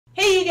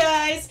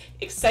guys!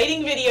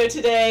 Exciting video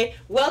today.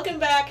 Welcome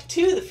back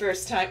to the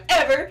first time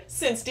ever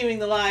since doing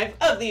the live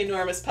of the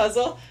enormous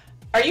puzzle.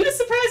 Are you as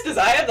surprised as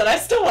I am that I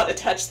still want to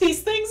touch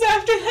these things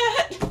after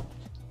that?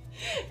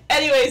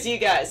 Anyways, you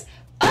guys,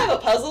 I have a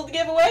puzzle to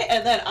give away,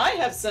 and then I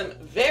have some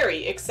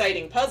very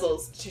exciting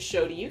puzzles to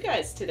show to you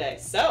guys today.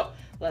 So,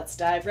 let's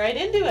dive right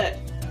into it.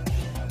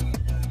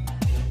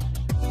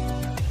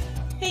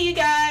 Hey you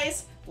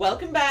guys,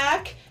 welcome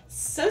back.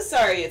 So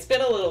sorry, it's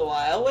been a little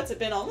while. What's it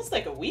been? Almost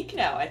like a week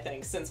now, I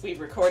think, since we've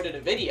recorded a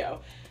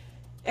video.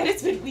 And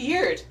it's been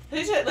weird.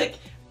 Like,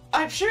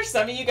 I'm sure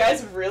some of you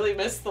guys have really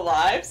missed the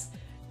lives.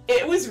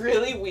 It was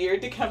really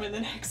weird to come in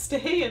the next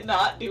day and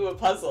not do a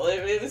puzzle.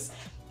 It was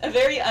a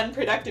very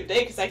unproductive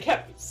day because I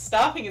kept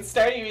stopping and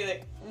starting and being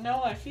like,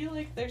 no, I feel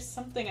like there's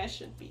something I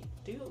should be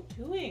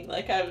doing.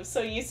 Like, I was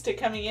so used to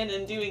coming in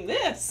and doing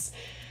this.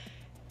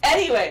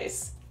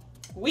 Anyways,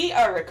 we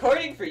are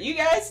recording for you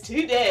guys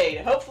today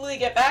to hopefully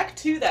get back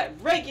to that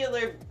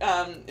regular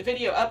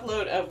video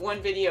upload of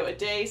one video a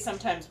day,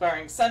 sometimes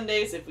barring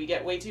Sundays if we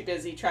get way too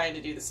busy trying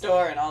to do the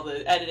store and all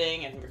the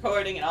editing and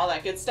recording and all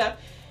that good stuff.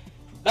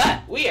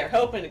 But we are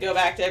hoping to go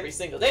back to every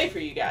single day for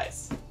you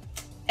guys.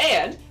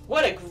 And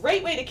what a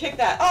great way to kick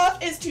that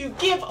off is to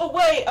give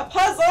away a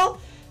puzzle.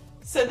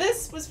 So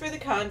this was for the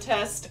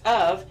contest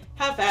of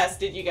how fast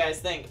did you guys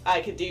think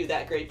I could do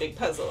that great big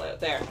puzzle out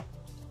there.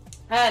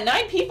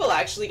 9 people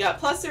actually got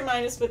plus or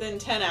minus within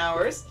 10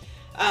 hours,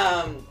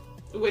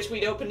 which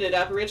we'd opened it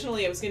up.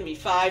 Originally it was going to be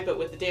 5, but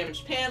with the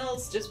damaged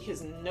panels, just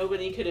because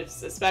nobody could have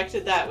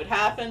suspected that would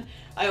happen,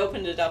 I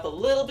opened it up a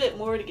little bit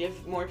more to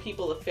give more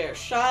people a fair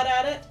shot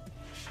at it.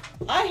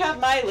 I have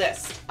my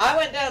list. I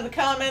went down the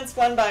comments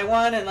one by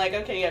one and like,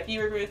 okay, if you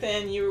were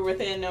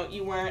within, no,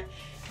 you weren't.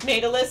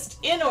 Made a list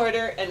in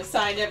order and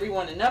assigned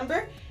everyone a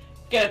number.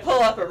 Gonna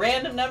pull up a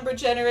random number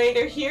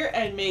generator here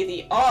and may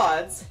the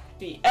odds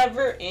be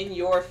ever in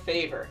your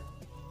favor.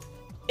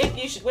 If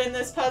you should win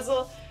this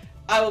puzzle,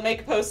 I will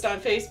make a post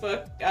on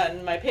Facebook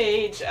on my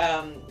page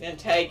and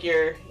tag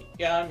your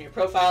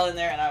profile in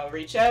there, and I will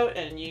reach out,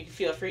 and you can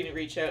feel free to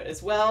reach out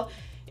as well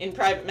in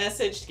private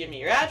message to give me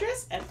your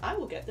address, and I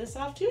will get this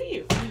off to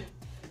you.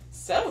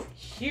 So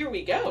here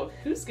we go.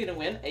 Who's gonna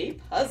win a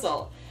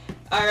puzzle?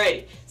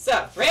 Alright,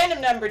 so random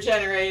number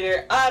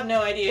generator. I have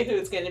no idea who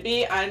it's gonna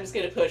be. I'm just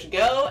gonna push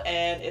go,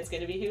 and it's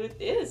gonna be who it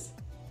is.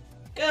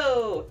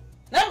 Go!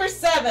 Number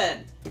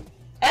 7,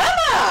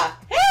 Emma!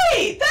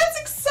 Hey, that's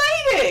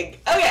exciting!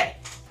 Okay,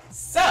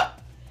 so,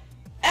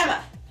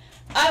 Emma,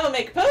 I will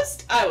make a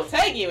post. I will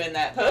tag you in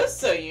that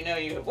post so you know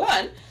you have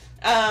won.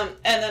 And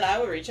then I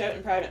will reach out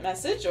in private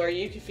message, or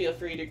you can feel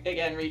free to,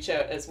 again, reach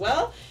out as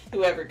well.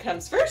 Whoever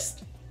comes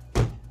first,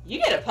 you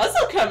get a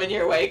puzzle coming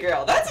your way,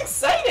 girl. That's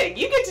exciting!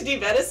 You get to do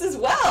Venice as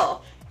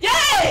well.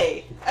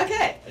 Yay!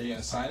 Okay. Are you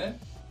going to sign it?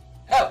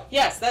 Oh,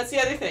 yes, that's the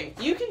other thing.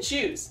 You can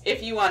choose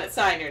if you want it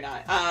signed or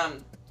not.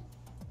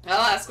 I'll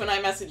ask when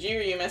I message you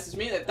or you message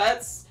me that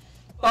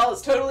ball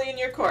is totally in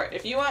your court.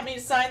 If you want me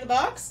to sign the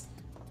box,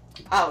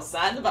 I'll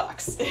sign the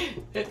box.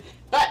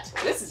 But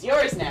this is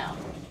yours now.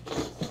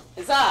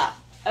 Huzzah!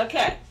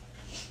 Okay.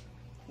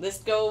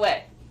 List go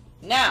away.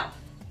 Now,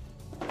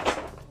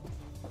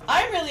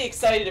 I'm really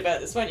excited about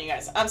this one, you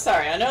guys. I'm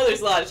sorry, I know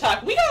there's a lot of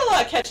talk. We got a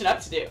lot of catching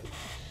up to do.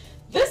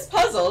 This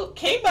puzzle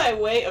came by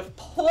way of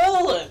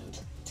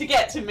Poland to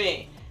get to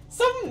me.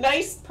 Some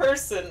nice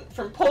person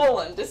from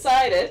Poland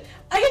decided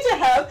I get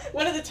to have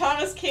one of the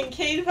Thomas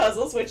Kincaid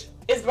puzzles, which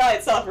is by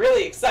itself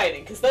really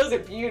exciting, because those are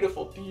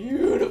beautiful,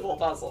 beautiful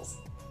puzzles.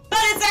 But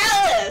it's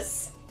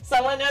Alice!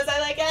 Someone knows I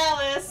like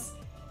Alice!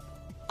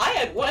 I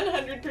had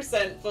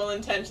 100% full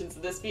intentions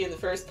of this being the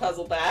first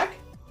puzzle back.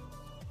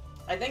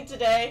 I think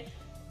today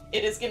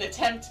it is going to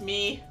tempt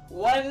me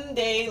one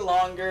day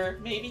longer,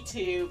 maybe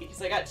 2,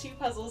 because I got 2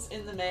 puzzles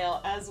in the mail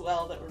as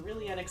well that were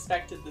really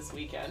unexpected this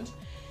weekend.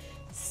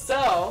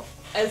 So,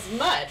 as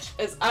much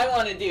as I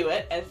want to do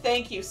it, and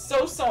thank you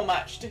so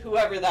much to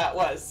whoever that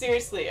was.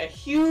 Seriously, a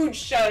huge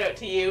shout out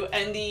to you.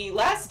 And the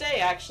last day,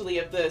 actually,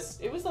 of this,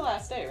 it was the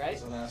last day, right?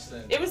 It was the last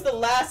day. It was the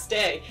last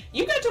day.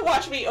 You got to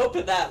watch me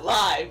open that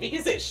live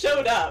because it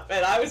showed up,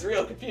 and I was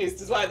real confused.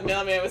 That's why the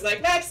mailman was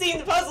like, Maxine,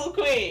 the puzzle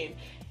queen.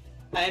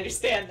 I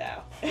understand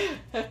now.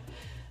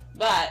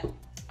 But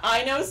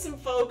I know some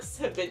folks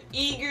have been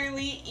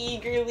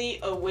eagerly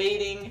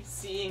awaiting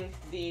seeing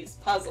these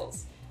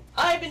puzzles.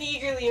 I've been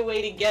eagerly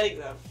awaiting getting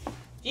them.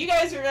 Do you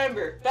guys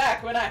remember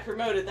back when I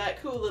promoted that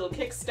cool little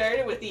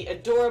Kickstarter with the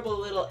adorable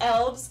little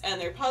elves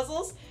and their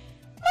puzzles?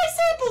 My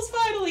samples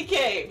finally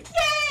came!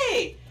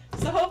 Yay!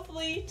 So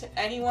hopefully to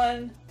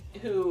anyone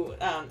who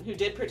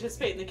did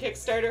participate in the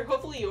Kickstarter,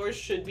 hopefully yours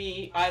should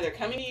be either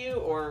coming to you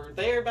or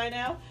there by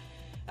now.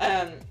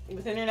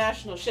 With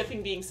international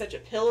shipping being such a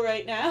pill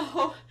right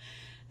now,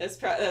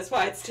 that's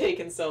why it's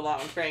taken so long,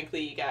 frankly,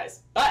 you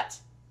guys. But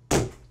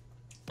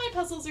my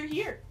puzzles are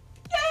here.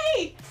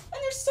 Yay!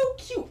 And they're so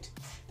cute.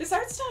 This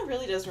art style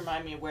really does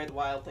remind me of Where the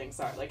Wild Things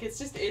Are. Like,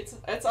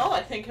 it's all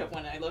I think of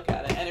when I look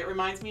at it, and it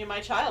reminds me of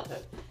my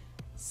childhood.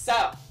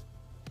 So,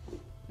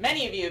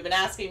 many of you have been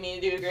asking me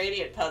to do a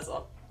gradient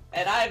puzzle.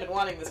 And I have been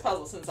wanting this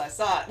puzzle since I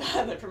saw it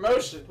on the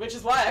promotion, which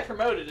is why I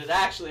promoted it,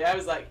 actually. I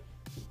was like,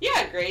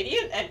 yeah,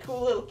 gradient and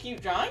cool little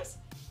cute drawings?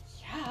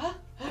 Yeah.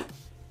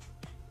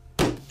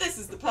 This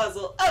is the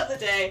puzzle of the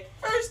day.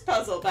 First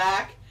puzzle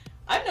back.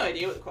 I have no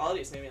idea what the quality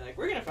is going to be like.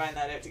 We're going to find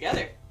that out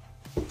together.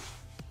 We're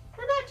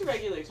back to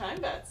regular time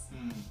bets.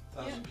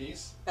 1,000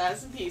 piece?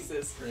 1,000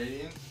 pieces.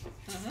 Gradient?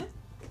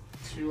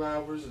 2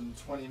 hours and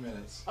 20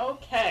 minutes.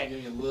 Okay. I'm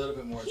giving you a little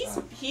bit more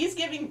time. He's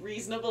giving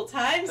reasonable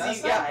times, That's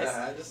you guys. Not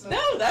bad. That's not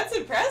No, bad. that's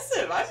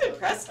impressive. I'm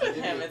impressed with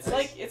give him. you a It's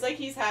price. like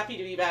he's happy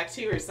to be back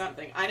too or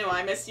something. I know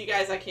I missed you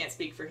guys. I can't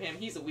speak for him.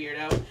 He's a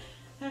weirdo.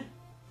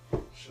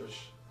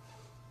 Shush.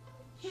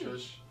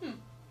 Shush.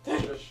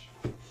 Shush.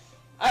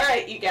 All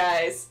right, you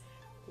guys.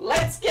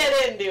 Let's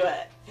get into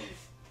it.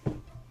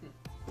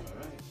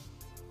 Alright.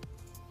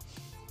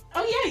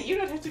 Oh yeah, you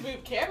don't have to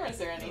move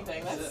cameras or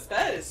anything. No,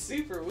 That is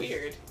super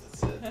weird.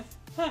 That's it.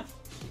 Huh.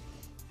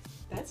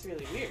 That's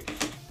really weird.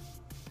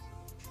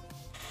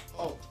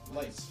 Oh,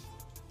 lights.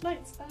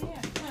 Lights. Oh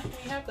yeah. Huh,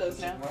 we have those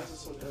now. Why is it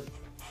so dark?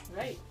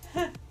 Right.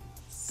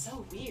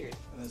 So weird.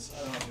 And this, I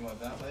don't know if you want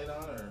that light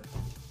on or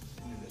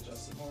you need to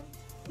adjust it more.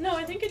 No,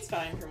 I think it's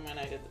fine from when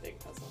I did the big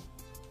puzzle.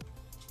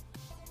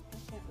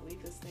 I can't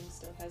believe this thing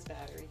still has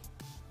battery.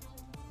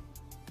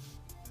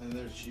 And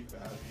they're cheap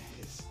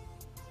batteries.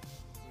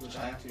 Which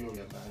I have to go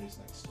get batteries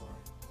next door.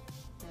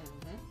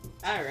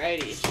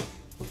 Alrighty.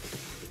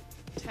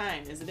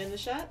 Time. Is it in the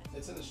shot?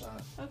 It's in the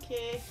shot.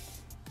 Okay.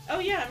 Oh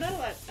yeah, I'm not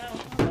allowed.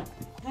 Oh,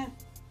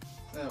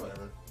 Yeah,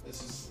 whatever.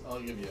 This is,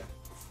 I'll give you.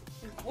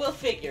 we'll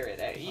figure it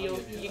out. You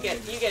I'll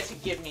get to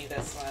give me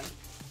this one.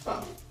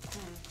 Oh.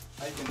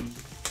 I can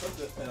put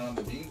it on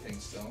the bean thing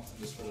still and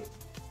just put it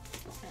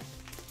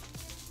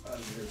out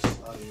of your view.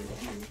 Oh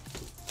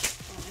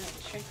no,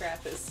 the shrink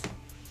wrap is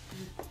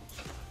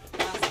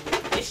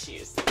causing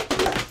issues.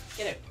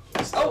 Get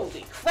out.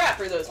 Holy crap,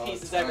 are those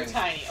pieces ever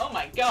tiny? Oh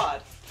my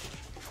god.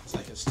 So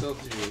I can still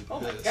do this. Oh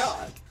my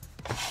god.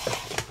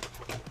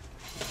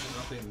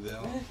 Nothing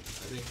though. I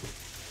think.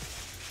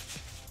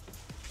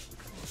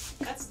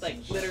 That's like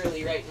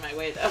literally right in my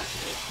way though.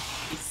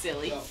 You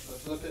silly. No,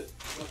 flip it.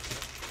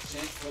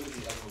 Flip it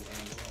the other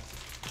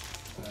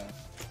way.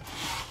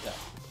 Yeah.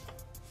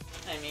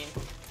 I mean,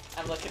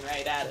 I'm looking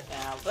right at it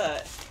now,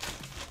 but...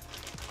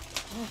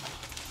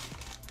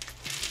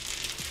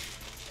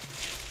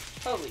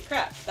 Holy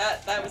crap,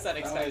 that was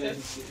unexpected.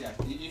 Yeah,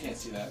 you can't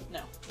see that.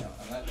 No. No,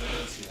 I'm not going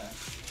to see that.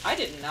 I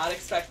did not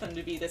expect them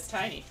to be this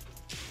tiny.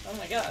 Oh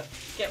my god.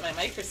 Get my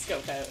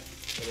microscope out.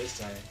 It is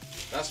tiny.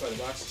 That's why the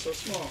box is so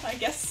small. I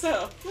guess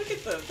so. Look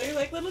at them. They're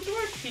like little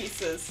dwarf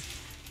pieces.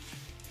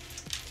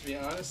 To be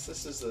honest,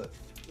 this is the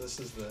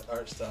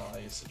art style I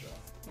used to draw.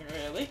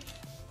 Really?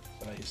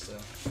 That I used to.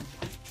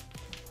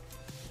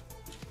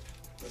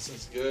 That's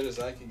as good as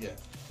I could get.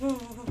 Not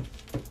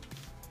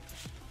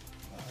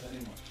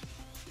anymore.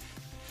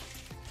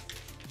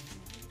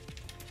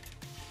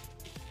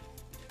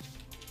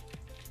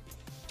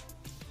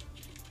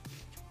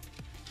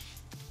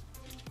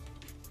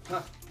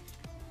 Huh.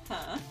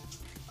 Huh?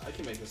 I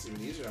can make this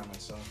even easier on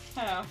myself.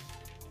 How?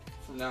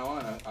 From now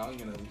on,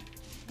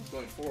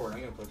 going forward, I'm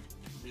gonna put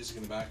music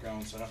in the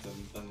background so I don't have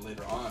to then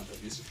later on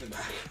put music in the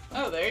background.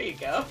 Oh, there you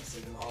go. So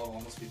it can all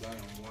almost be done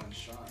in one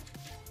shot.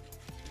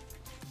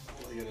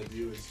 All you gotta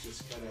do is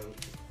just cut out.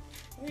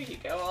 There you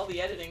go. All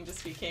the editing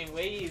just became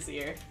way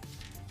easier.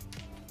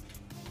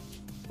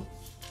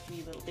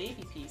 Wee little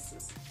baby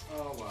pieces.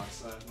 Oh, wow,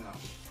 so no.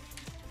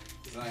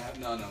 'Cause I have,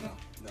 no.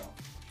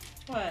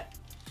 What?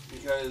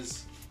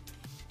 Because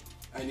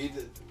I need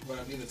to, when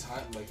I'm doing the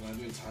time, like when I'm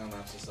doing time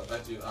lapse and stuff, I'll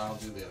do the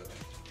other way,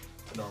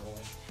 the normal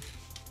way.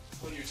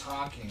 When you're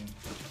talking,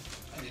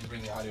 I need to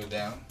bring the audio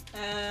down.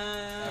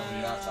 And when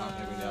you're not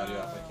talking, I bring the audio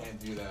up. I can't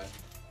do that.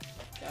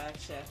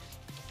 Gotcha.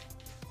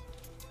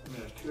 I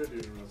mean, I could do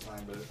it in real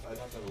time, but I'd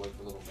have to have like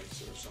a little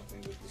mixer or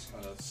something that just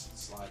kind of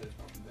slide it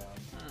up and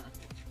down.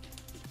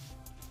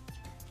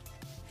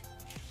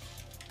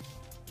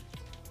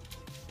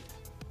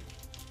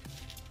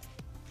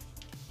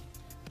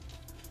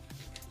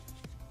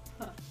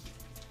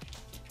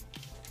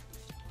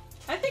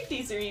 I think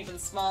these are even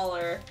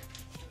smaller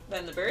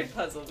than the bird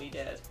puzzle we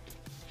did.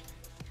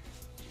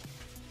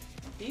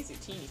 These are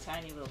teeny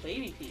tiny little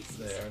baby pieces.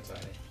 They are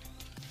tiny.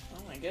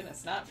 Oh my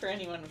goodness, not for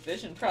anyone with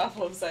vision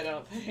problems, I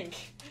don't think.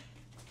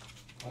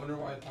 I wonder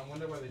why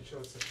they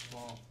chose such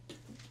small.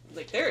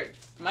 Like, they're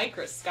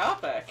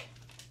microscopic.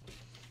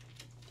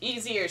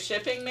 Easier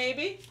shipping,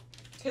 maybe?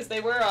 Because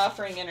they were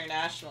offering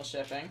international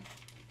shipping.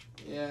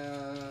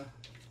 Yeah.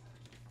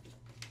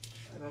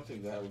 I don't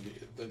think that would be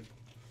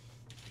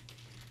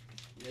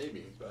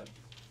maybe, but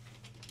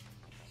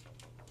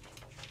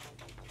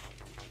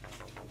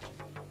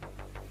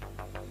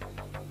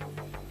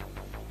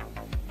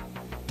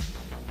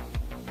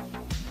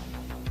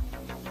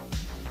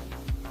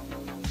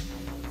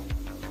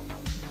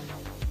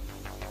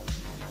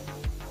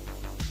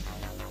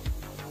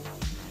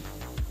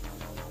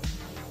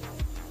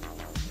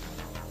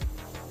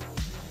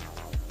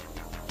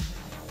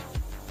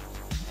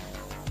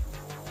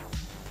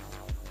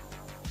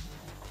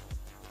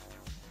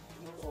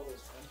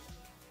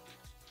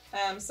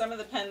Some of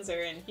the pens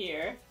are in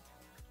here.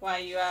 Why,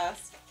 you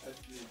ask? I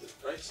need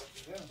to write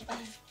something down.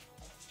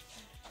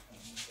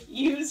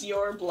 Use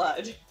your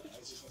blood. I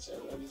was just gonna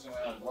say, I'm using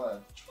my own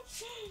blood.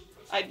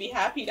 I'd be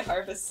happy to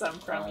harvest some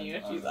from you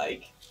if you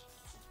like.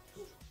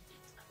 Yeah,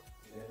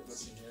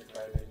 what's in here,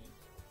 crybaby?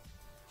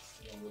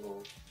 A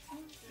little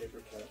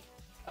paper cut.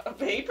 A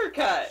paper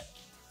cut!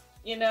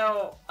 You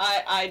know,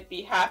 I'd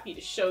be happy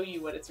to show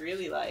you what it's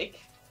really like.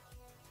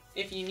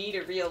 If you need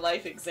a real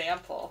life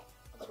example.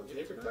 Of a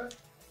paper cut?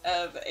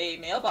 Of a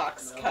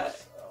mailbox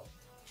cut. Oh.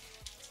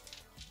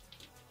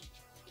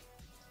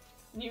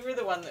 You were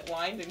the one that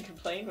whined and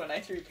complained when I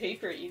threw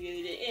paper at you the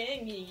other day.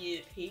 And you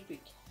get a paper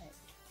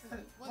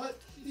cut. What are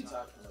you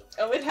talking about?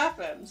 Oh, it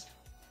happened.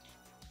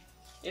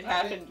 It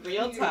happened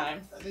real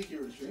time. I think you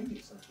were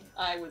dreaming something.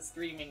 I was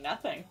dreaming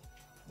nothing.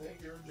 I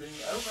think you were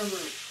dreaming. I don't remember.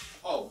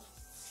 Oh.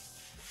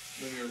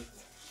 When you were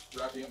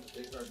wrapping up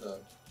the paper, the.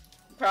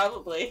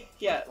 Probably.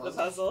 Yeah, the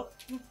puzzle.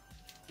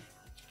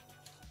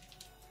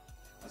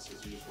 That's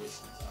because you're just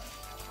wasting time.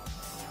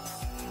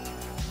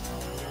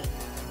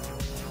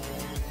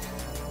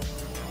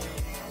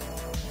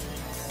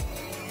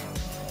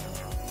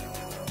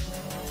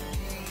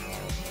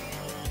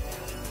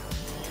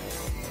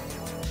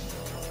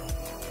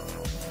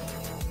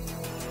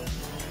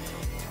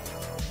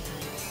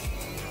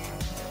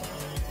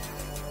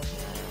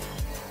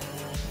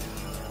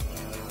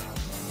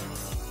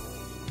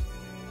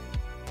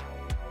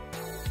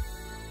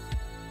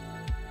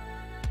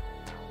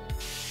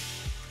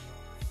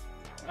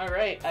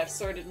 Alright, I've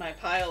sorted my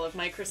pile of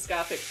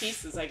microscopic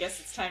pieces. I guess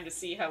it's time to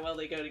see how well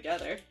they go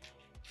together.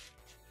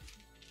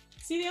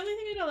 See, the only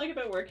thing I don't like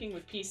about working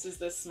with pieces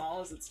this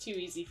small is it's too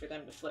easy for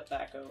them to flip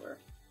back over.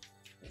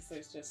 Because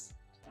there's just,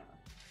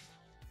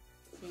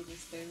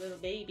 they're little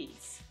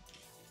babies.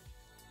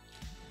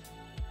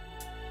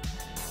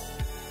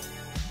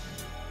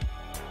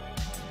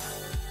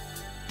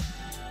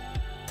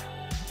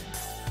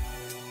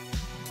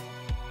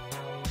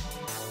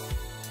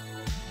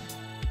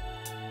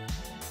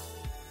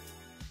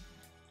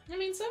 I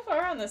mean, so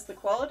far on this, the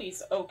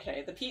quality's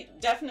okay.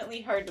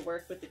 Definitely hard to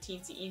work with the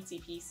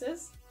teensy-eensy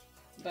pieces,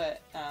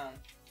 but,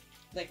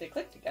 like, they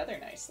click together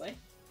nicely.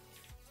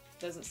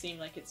 Doesn't seem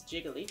like it's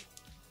jiggly.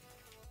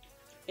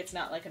 It's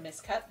not like a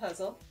miscut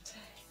puzzle.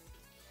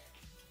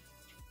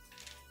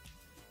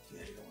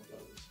 Yeah, you don't want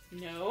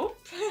those. Nope.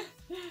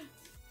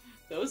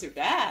 Those are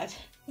bad.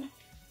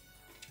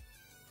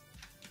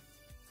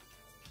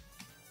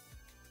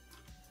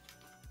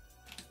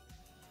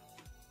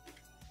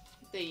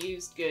 They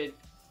used good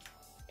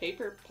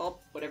paper,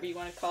 pulp, whatever you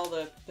want to call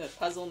the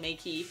puzzle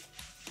makey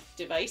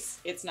device.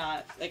 It's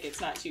not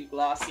too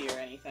glossy or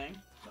anything.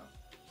 No.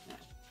 No.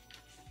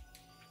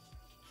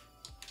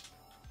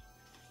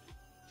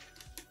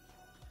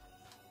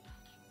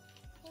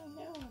 Oh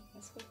no,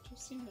 I spoke too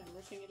soon. I'm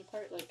ripping it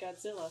apart like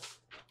Godzilla.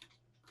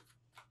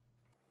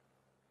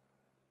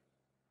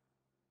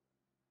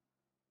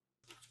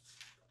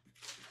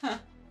 Huh.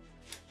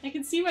 I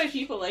can see why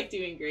people like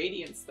doing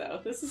gradients, though.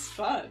 This is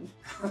fun.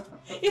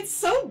 It's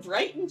so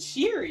bright and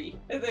cheery.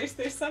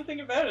 There's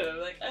something about it. I'm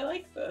like, I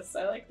like this.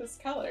 I like this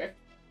color.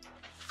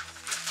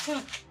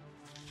 Huh.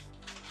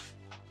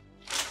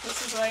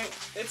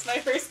 It's my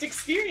first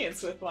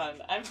experience with one.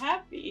 I'm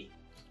happy.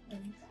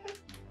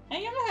 I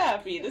am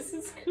happy. This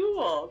is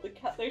cool.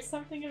 There's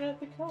something about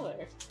the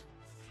color.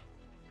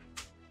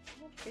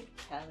 What pretty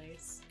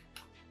colors.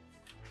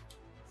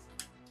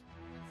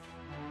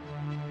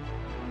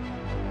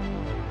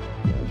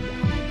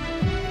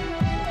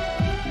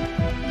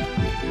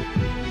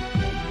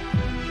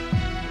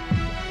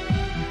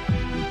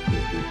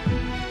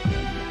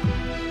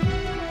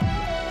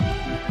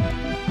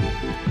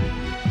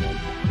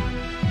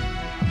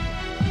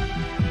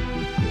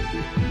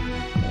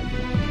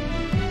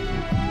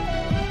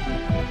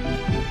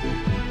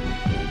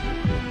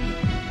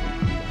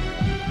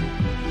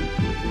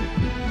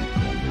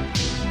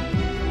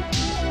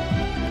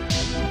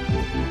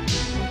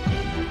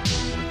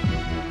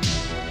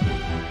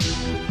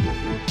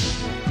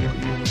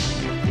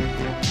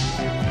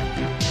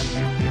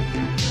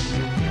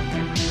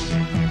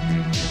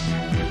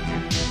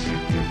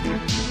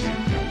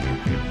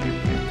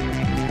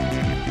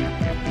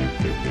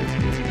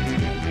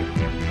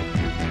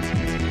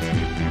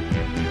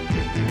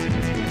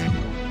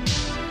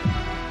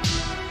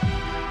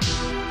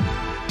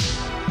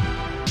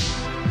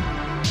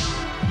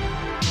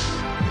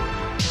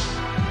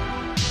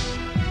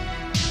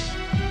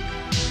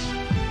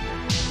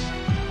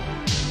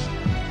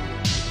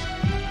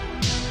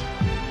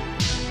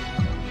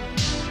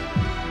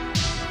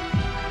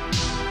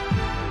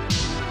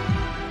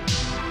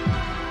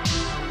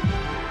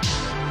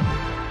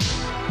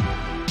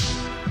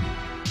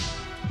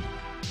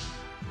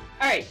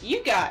 Alright,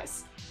 you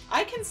guys,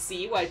 I can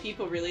see why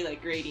people really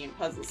like gradient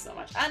puzzles so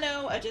much. I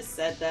know, I just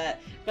said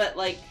that, but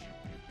like,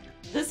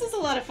 this is a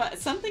lot of fun.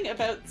 Something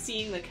about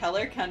seeing the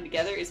color come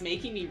together is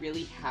making me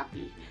really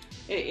happy.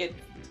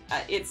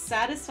 It's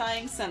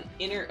satisfying some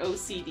inner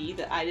OCD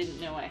that I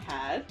didn't know I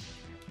had,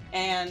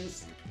 and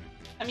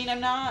I mean,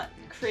 I'm not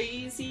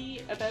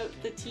crazy about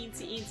the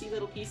teensy-eensy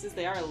little pieces.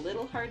 They are a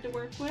little hard to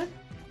work with,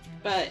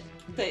 but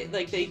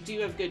they do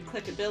have good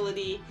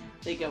clickability.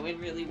 They go in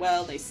really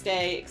well. They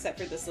stay, except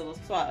for this little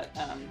spot.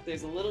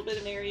 There's a little bit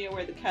of an area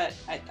where the cut,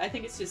 I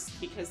think it's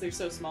just because they're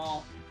so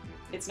small,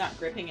 it's not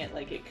gripping it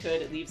like it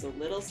could. It leaves a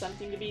little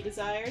something to be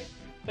desired,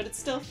 but it's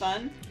still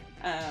fun.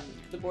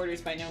 The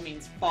border's by no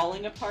means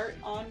falling apart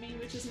on me,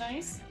 which is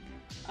nice.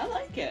 I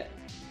like it.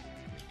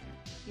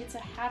 It's a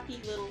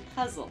happy little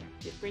puzzle.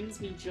 It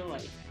brings me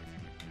joy.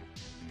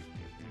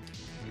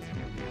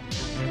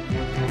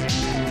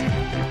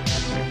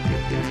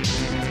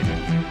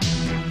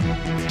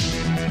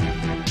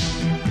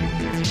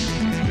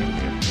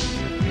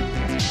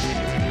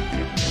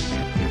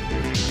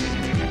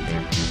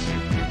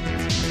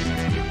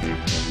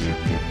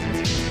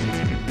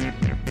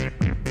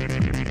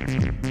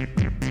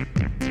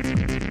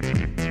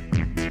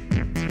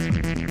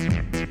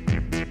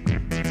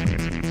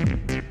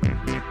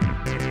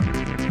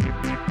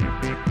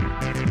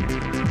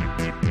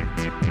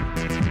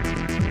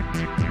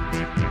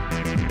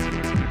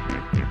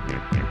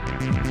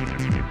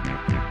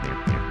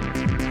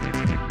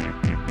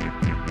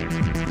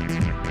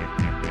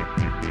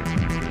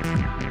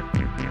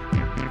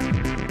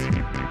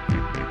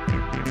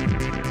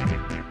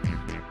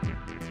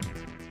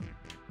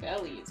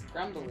 Belly is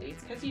grumbly.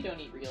 It's because you don't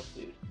eat real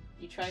food.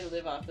 You try to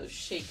live off those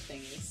shake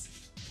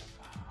thingies.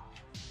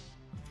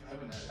 I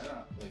haven't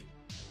had,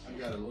 I've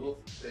got a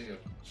little thing of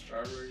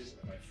strawberries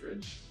in my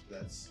fridge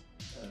that's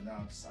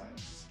now a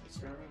science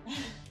experiment.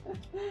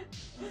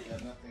 I've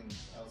got nothing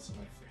else in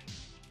my fridge.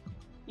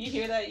 You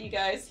hear that, you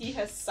guys? He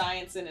has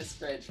science in his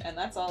fridge, and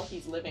that's all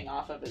he's living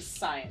off of is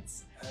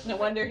science. No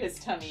wonder his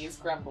tummy is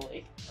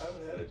grumbly. I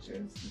haven't had a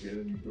chance to get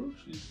any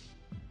groceries.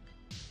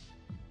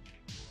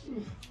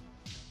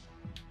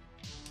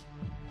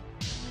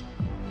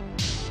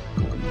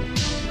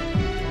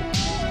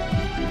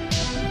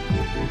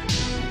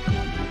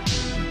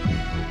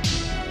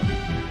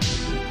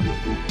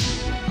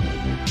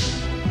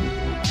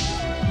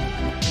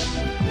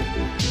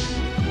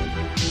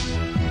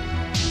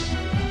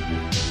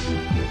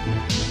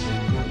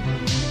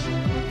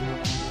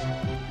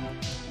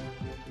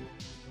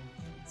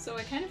 So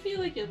I kind of feel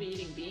like you'll be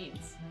eating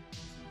beans.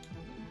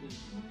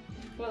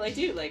 Well, I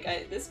do.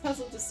 This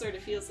puzzle just sort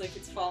of feels like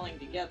it's falling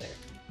together.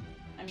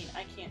 I mean,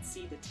 I can't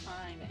see the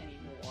time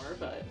anymore,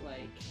 but,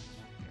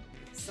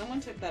 someone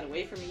took that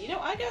away from me. You know,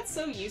 I got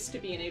so used to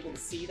being able to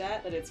see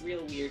that it's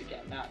real weird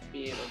again not to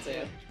be able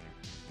to.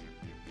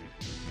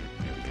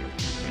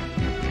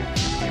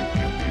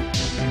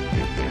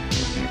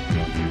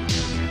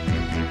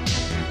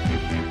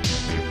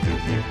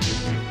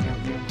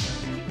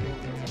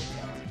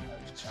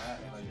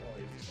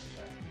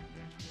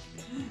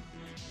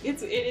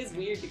 It is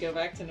weird to go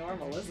back to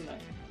normal, isn't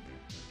it?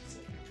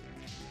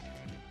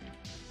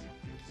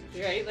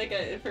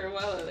 Right? For a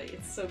while,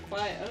 it's so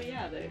quiet. Oh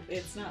yeah,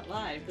 it's not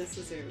live. This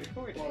is a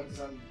recording. Well, because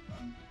I'm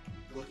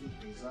looking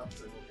things up,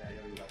 so okay, I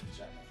gotta go back to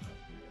chat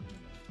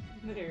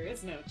now. There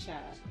is no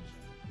chat.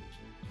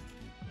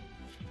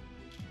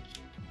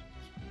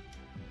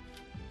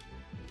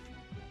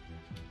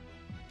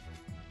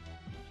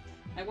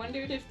 I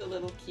wondered if the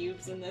little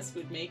cubes in this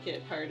would make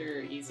it harder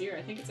or easier.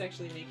 I think it's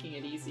actually making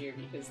it easier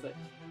because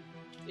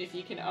if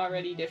you can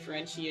already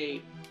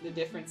differentiate the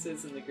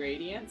differences in the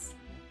gradients,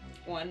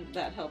 one,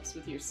 that helps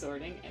with your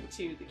sorting, and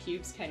two, the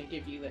cubes kind of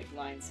give you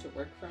lines to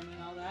work from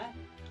and all that.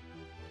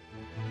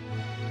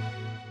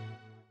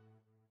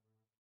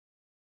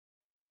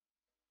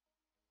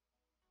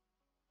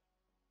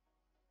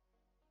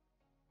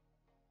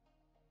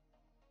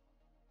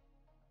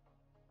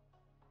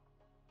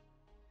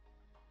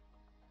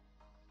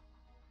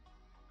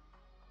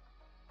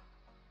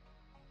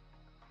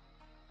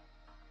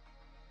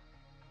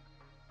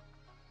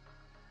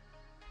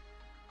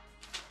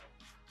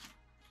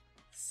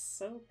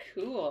 So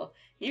cool.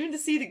 Even to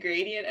see the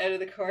gradient out of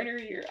the corner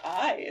of your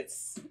eye,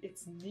 it's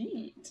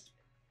neat.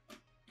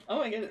 Oh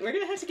my god, we're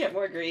gonna have to get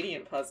more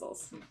gradient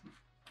puzzles.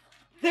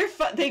 They're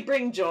fun. They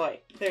bring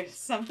joy. There's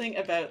something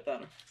about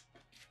them.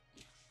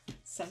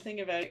 Something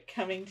about it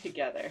coming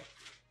together.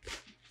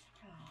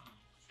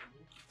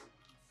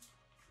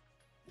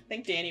 I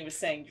think Danny was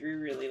saying Drew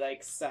really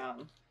likes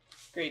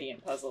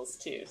gradient puzzles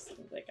too, so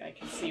I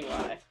can see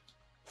why.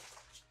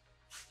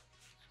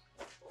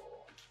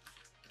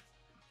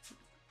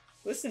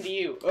 Listen to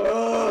you.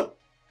 Ugh!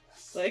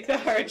 Like the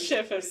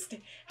hardship of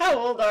how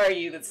old are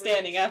you that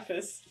standing up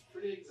is...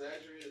 Pretty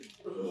exaggerated.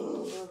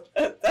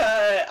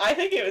 I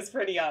think it was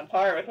pretty on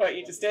par with what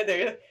you just did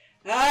there.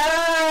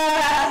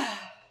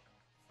 Ah!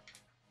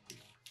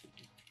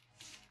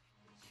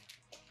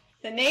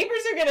 The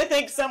neighbors are gonna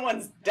think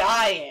someone's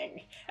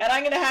dying. And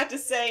I'm gonna have to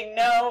say,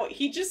 no,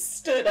 he just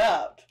stood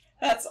up.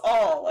 That's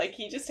all.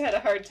 He just had a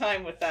hard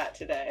time with that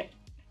today.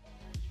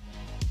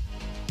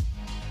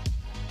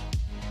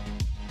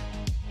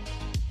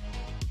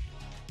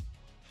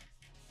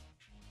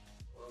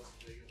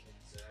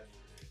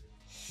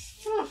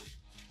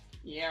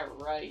 Yeah,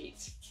 right.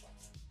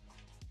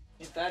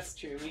 If that's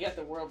true, we got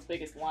the world's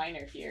biggest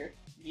whiner here.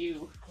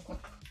 You.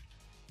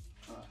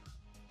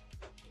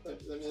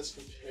 Let me just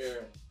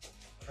compare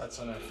cuts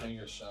on our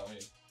fingers, shall we?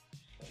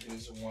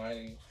 He's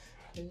whining.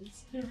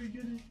 It's never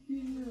gonna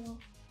heal.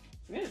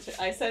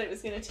 I said it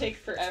was gonna take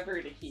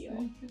forever to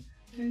heal.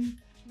 Hey,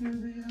 no,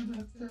 they have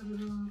to cut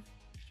it off.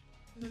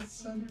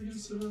 It's not gonna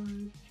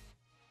survive.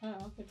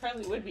 Oh, it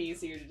probably would be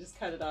easier to just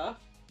cut it off.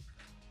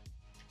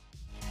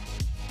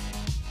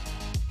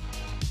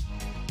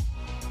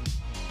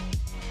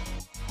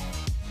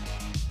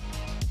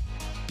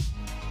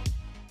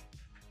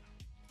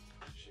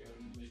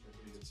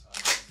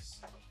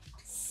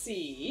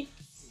 See?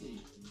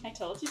 I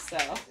told you so.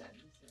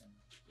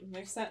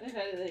 There's something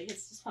about it that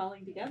it's just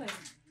falling together.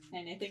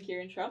 And I think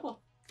you're in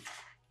trouble.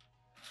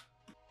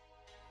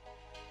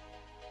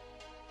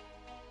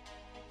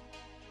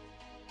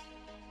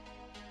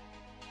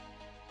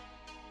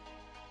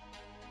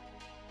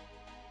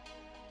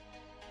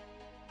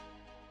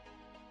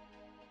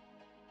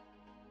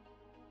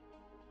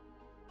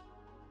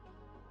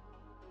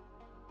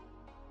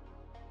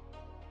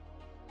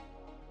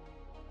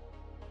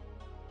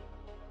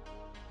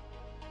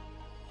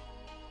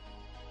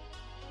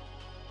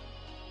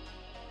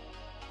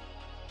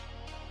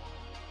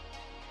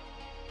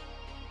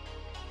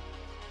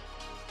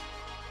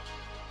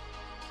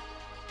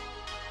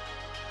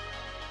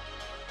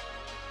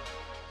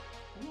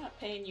 I'm not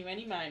paying you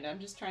any mind. I'm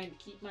just trying to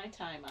keep my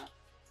time up.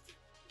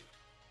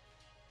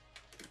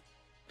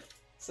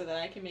 So that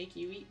I can make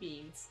you eat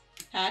beans.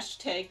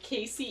 Hashtag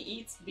Casey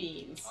eats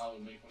beans. I'll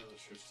make one of those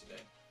shirts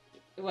today.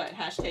 What?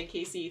 Hashtag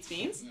Casey eats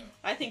beans? Yeah.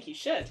 I think you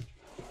should.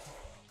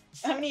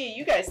 How many of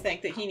you guys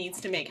think that he needs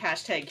to make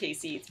hashtag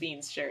Casey eats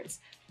beans shirts?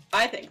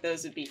 I think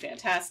those would be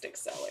fantastic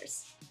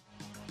sellers.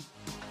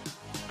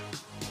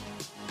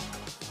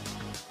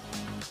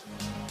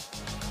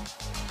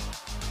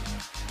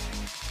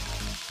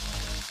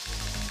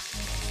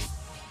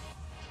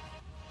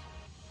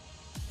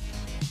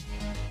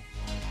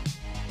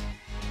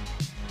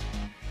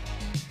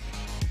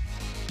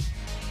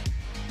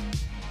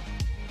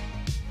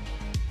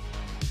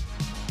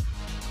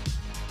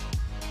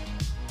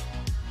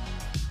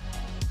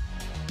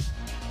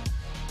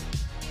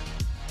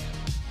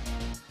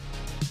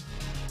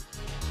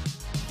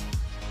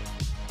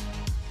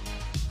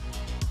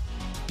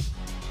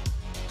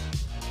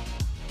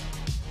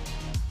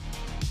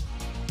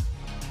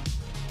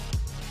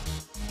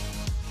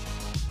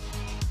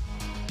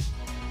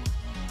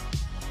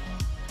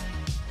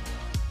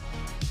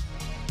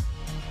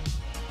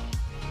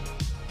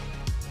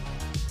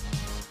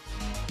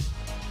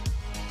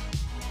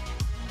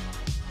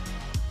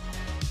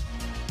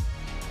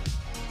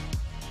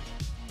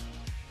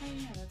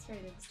 I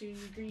was doing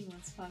the green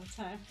once upon a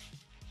time.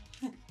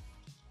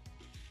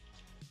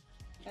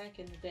 Back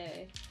in the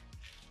day.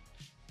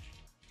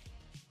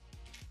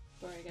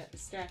 Before I got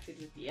distracted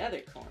with the other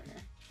corner.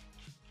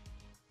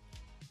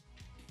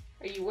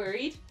 Are you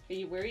worried? Are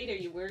you worried? Are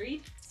you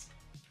worried?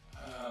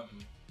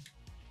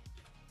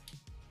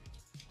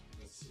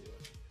 Let's see.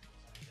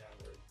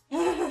 Yeah,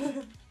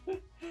 worried.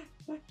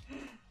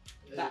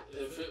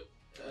 If it,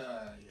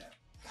 yeah.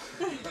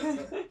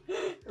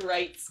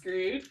 Right,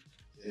 screwed?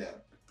 Yeah.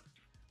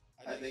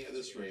 I think at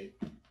this rate,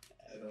 I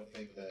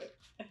think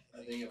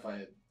if I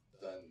had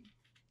done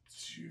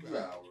 2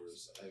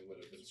 hours, I would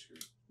have been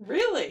screwed.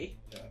 Really?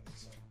 Yeah, I think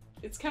so.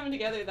 It's coming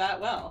together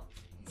that well.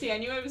 See, I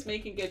knew I was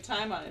making good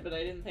time on it, but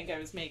I didn't think I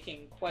was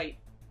making quite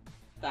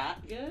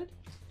that good.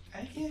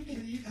 I can't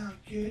believe how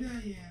good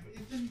I am.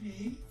 It's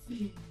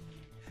amazing.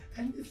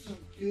 I'm just so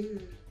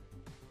good.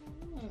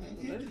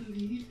 I can't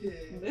believe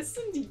it.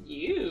 Listen to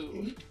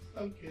you.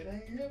 How good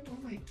I am? Oh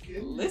my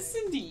goodness.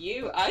 Listen to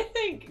you. I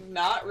think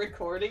not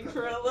recording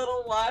for a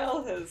little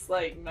while has,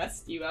 like,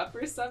 messed you up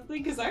or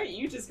something, because aren't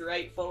you just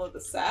right full of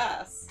the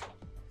sass?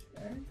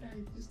 I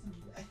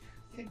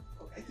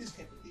just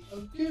can't believe how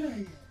good I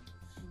am.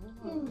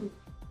 Oh,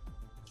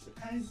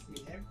 surprise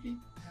me every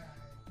time.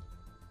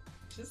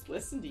 Just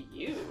listen to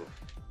you.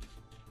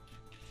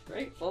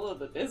 Right full of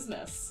the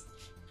business.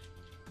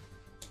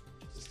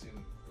 Just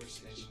doing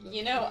impersonation.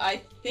 You know,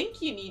 I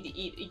think you need to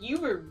eat.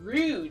 You were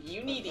rude.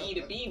 You need to eat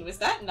a bean. Was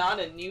that not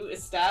a new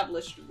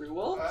established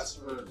rule? That's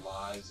where it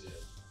lies,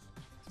 it.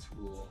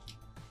 Tool.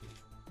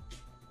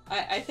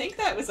 I think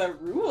that was a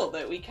rule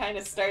that we kind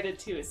of started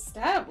to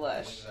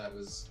establish. That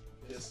was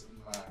pissing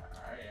my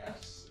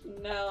ass.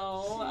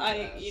 No,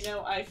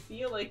 I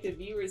feel like the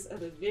viewers of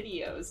the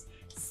videos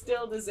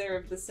still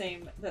deserve the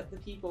same that the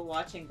people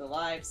watching the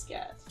lives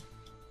get.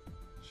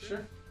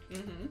 Sure.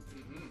 Mm-hmm.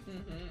 Mm-hmm.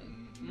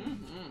 Mm-hmm. Mm-hmm.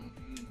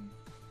 Mm-hmm.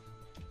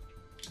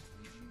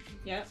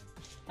 Yep.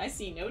 I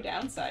see no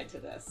downside to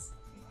this.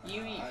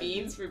 You eat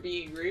beans for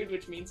being rude,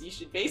 which means you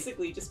should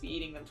basically just be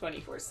eating them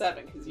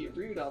 24/7 because you're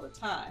rude all the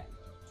time.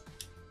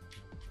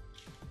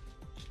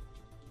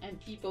 And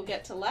people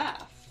get to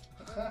laugh.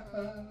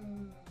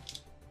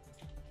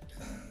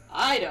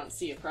 I don't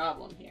see a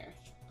problem here.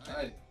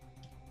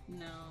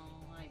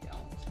 No, I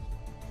don't.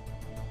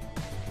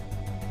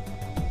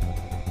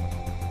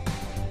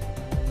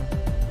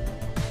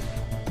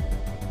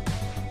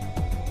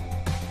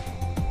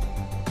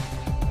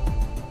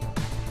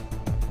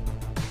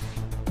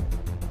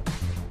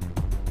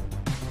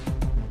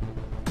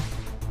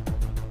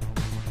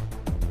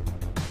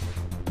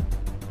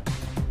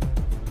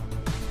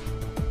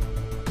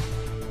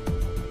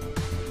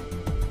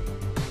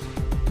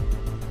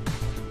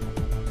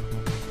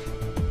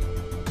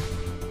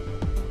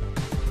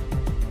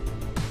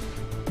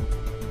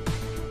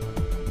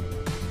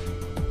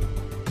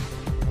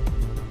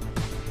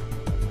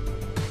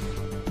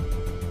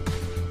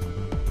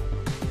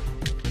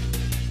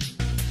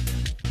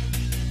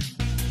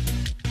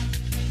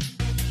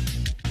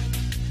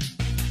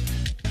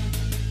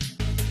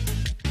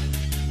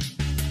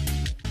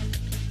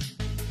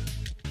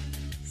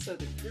 So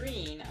the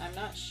green, I'm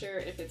not sure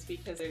if it's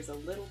because there's a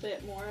little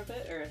bit more of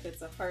it or if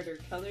it's a harder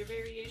color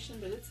variation,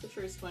 but it's the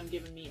first one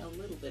giving me a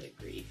little bit of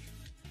grief.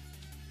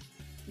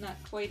 Not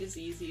quite as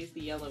easy as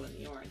the yellow and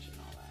the orange and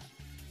all that.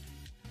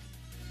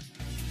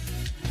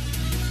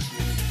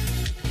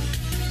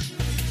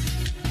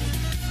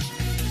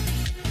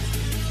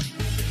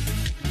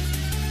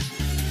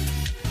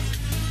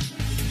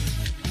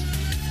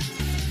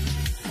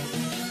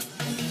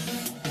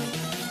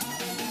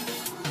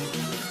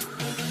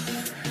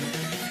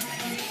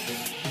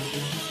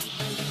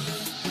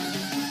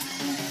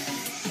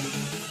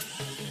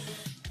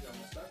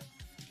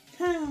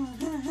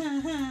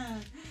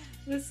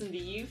 Listen to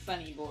you,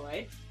 funny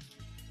boy.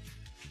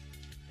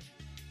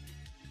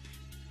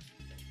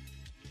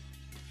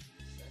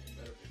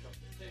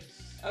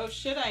 Oh,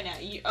 should I now?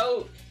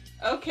 Oh,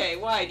 okay,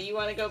 why? Do you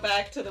want to go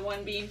back to the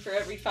one being for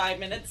every 5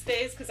 minutes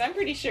days? Because I'm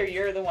pretty sure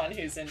you're the one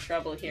who's in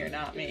trouble here,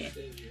 not me.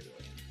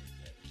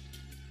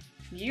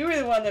 You were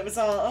the one that was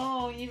all,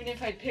 oh, even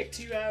if I'd picked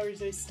 2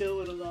 hours, I still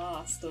would have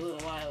lost a little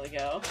while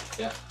ago.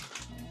 Yeah.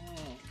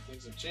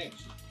 Things have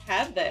changed.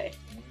 Have they?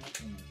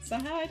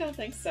 Somehow I don't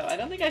think so. I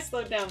don't think I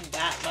slowed down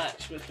that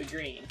much with the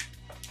green.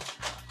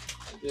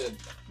 I did.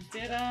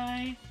 Did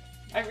I?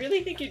 I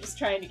really think you're just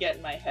trying to get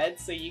in my head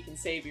so you can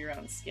save your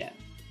own skin.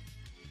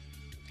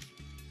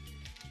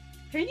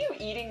 Are you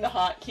eating the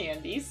hot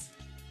candies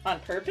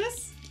on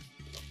purpose?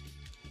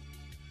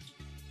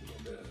 A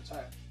little bit at a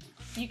time.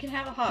 You can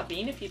have a hot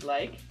bean if you'd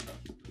like.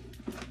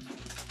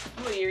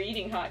 Well, you're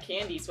eating hot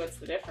candies. What's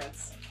the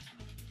difference?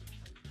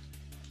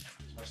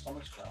 My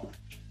stomach's growling.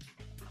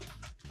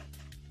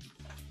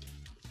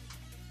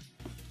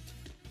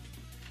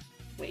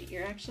 Wait,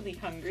 you're actually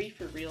hungry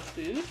for real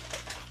food?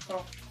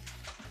 Oh.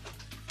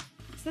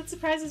 So that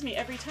surprises me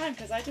every time,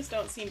 because I just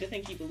don't seem to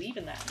think you believe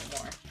in that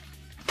anymore.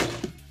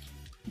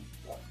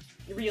 What?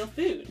 Real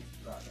food.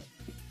 Got it.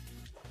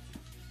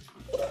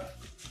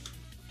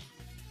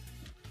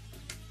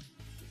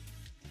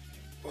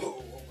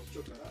 Oh, almost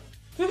choking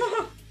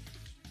out.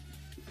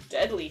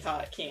 Deadly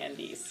hot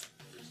candies.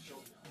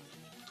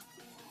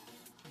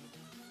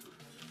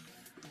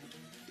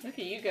 Look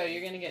at you go,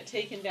 you're gonna get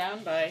taken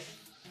down by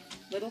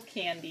little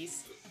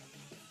candies.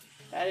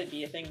 That'd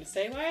be a thing to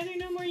say. Why are there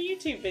no more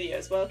YouTube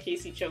videos? Well,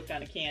 Casey choked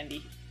on a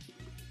candy.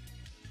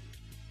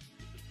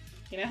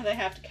 You know how they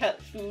have to cut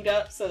food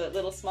up so that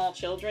little small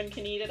children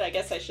can eat it? I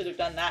guess I should have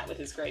done that with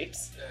his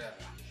grapes. Yeah.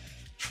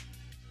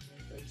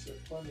 Thanks are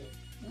funny.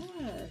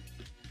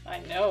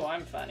 I know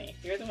I'm funny.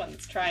 You're the one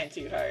that's trying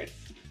too hard.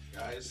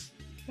 Guys,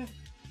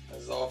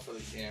 that's all for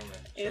the camera.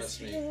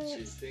 Trust me.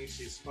 She thinks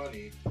she's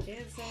funny. Is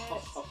it?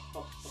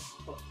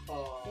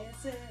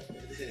 Is it?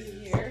 It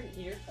is.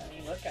 You're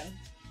funny looking.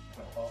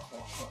 I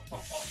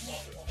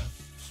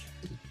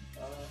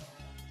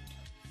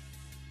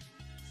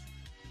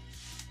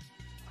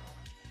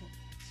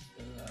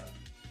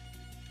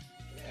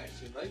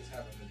actually liked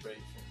having the break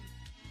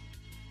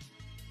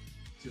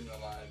from doing a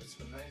live. It's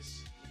been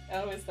nice.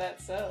 Oh, is that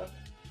so?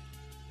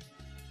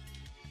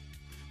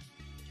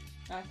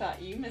 I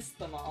thought you missed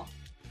them all.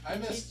 I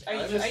missed.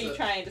 Are you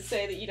trying to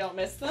say that you don't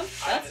miss them?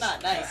 That's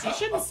not nice. You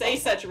shouldn't say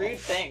such rude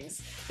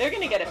things. They're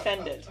gonna get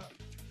offended.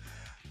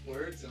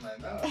 Words in my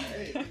mouth.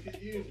 Hey, look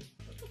at you.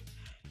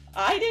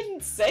 I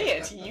didn't say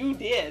it. You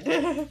did.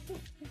 Words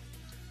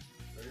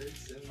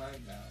in my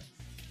mouth.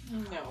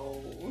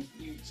 No,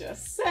 you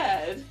just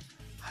said.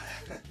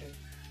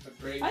 A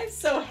break. I'm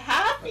so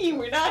happy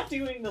we're not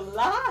doing the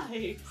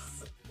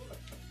lives.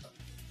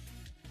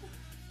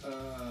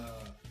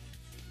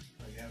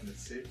 Again, the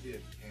safety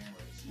of cameras.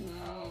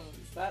 Wow.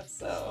 Is that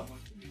so?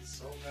 Someone can be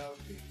so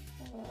mouthy.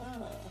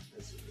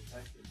 This is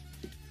protected.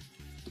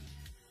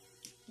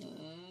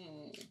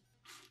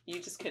 You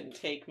just couldn't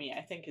take me,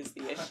 I think, is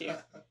the issue.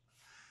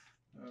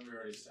 No, we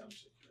already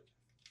established it.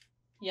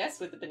 Yes,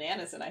 with the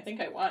bananas, and I think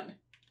I won.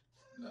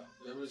 No,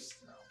 there was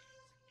no.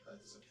 That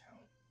doesn't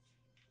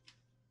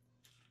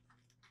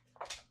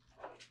count.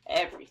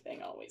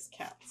 Everything always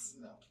counts.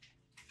 No.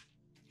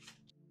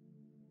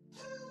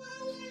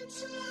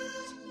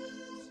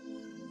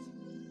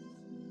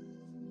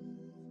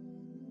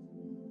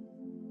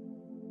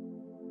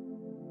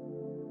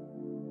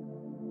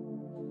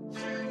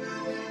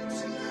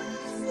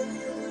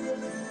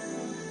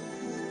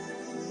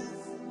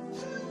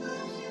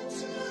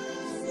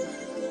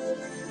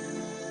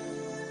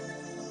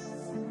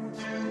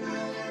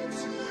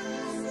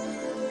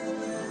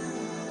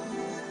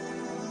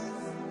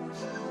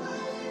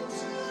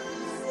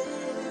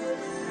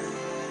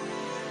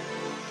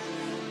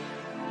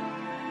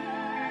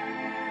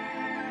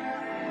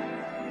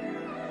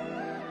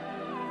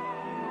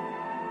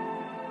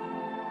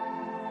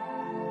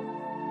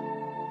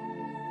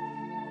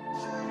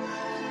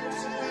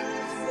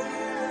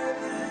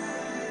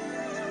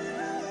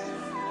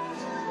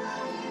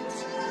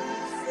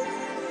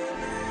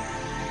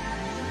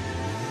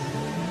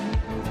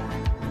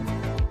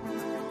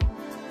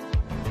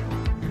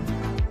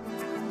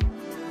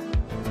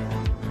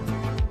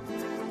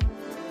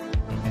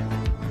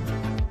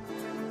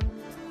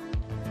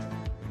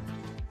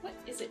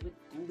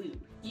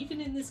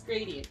 this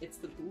gradient. It's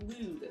the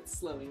blue that's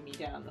slowing me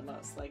down the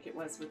most, like it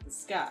was with the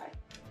sky.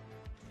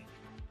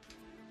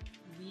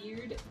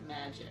 Weird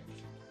magic.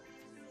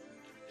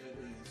 It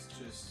is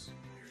just,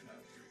 you're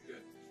not very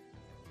good.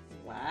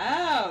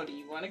 Wow, do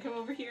you want to come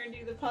over here and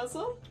do the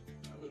puzzle?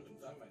 I would have been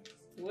done by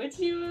now. Would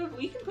you?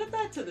 We can put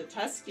that to the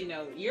test, you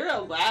know. You're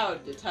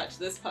allowed to touch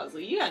this puzzle.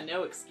 You got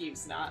no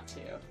excuse not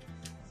to.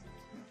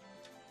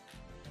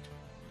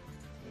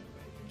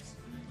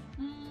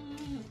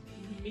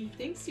 He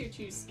thinks you're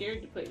too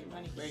scared to put your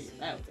money where your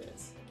mouth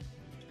is.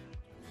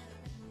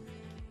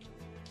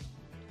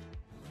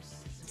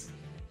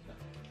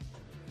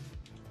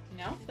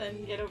 No?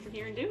 Then get over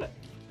here and do it.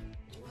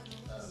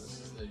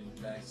 This is the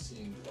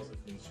Maxine Puzzle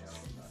King channel,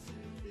 not the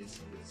Basic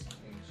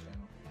King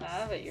channel.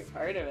 Ah, but you're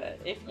part of it.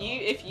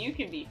 If you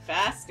can be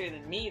faster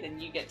than me,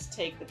 then you get to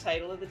take the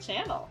title of the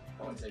channel.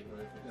 I want to take it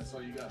away from you. That's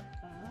all you got.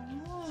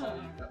 Oh. That's all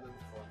you got living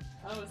for.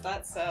 Oh, is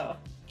that so?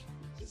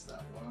 Just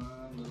that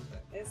one little thing.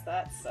 Is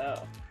that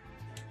so?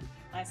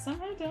 I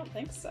somehow don't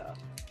think so.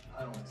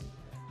 I don't want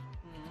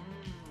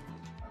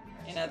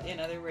to. In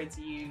other words,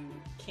 you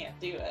can't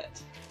do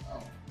it.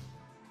 Oh.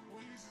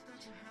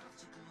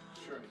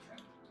 Sure I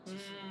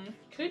can.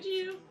 Could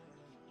you?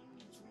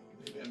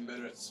 Maybe I'm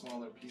better at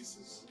smaller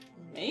pieces.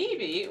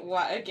 Maybe.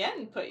 Why,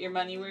 again, put your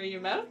money where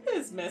your mouth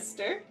is,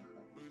 mister.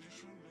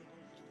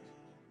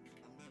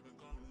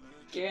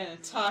 You're gonna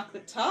talk the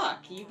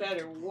talk. You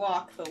better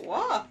walk the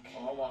walk.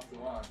 Oh, I'll walk the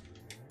walk.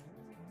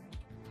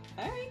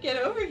 Alright, get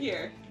over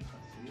here.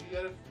 You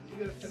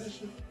gotta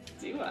finish it.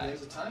 Do I?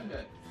 There's a time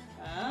bet.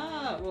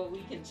 Ah, well,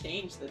 we can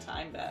change the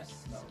time bet.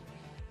 No.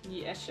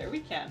 Yeah, sure we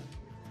can.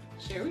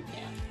 Sure we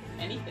can.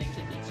 Anything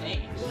can be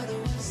changed.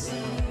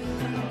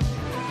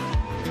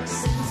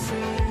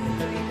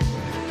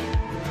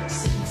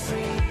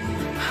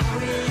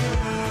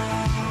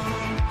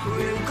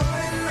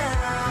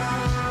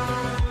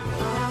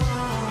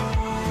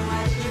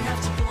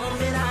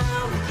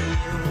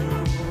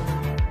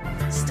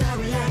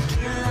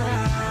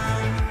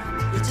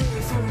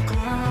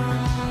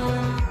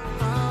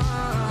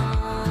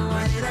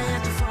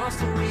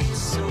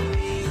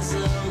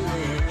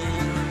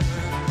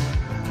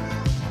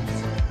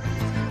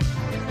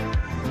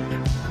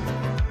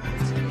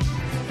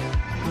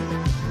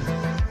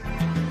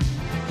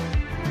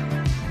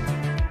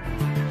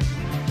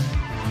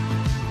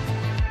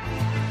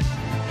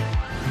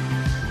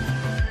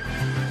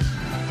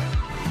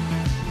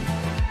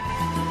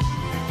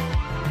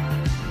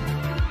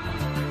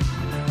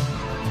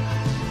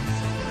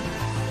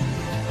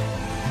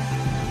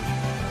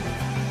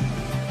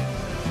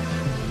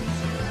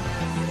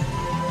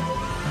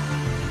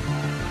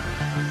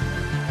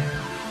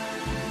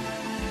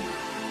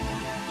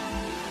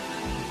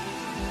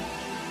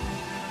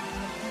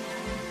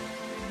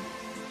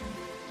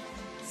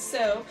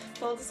 So,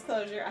 full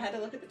disclosure, I had to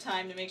look at the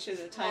time to make sure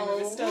that the timer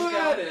was still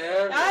going.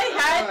 I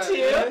had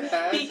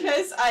to,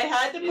 because I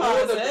had to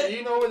pause it.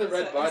 You know where the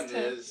red button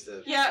is.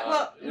 Yeah,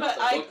 well, but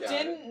I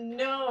didn't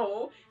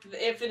know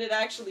if it had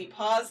actually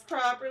paused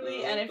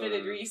properly and if it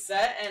had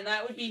reset, and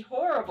that would be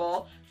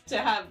horrible to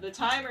have the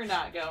timer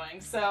not going.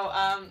 So,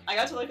 I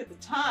got to look at the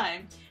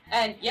time,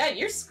 and yeah,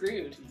 you're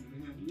screwed.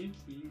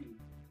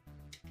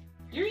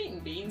 You're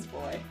eating beans,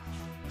 boy.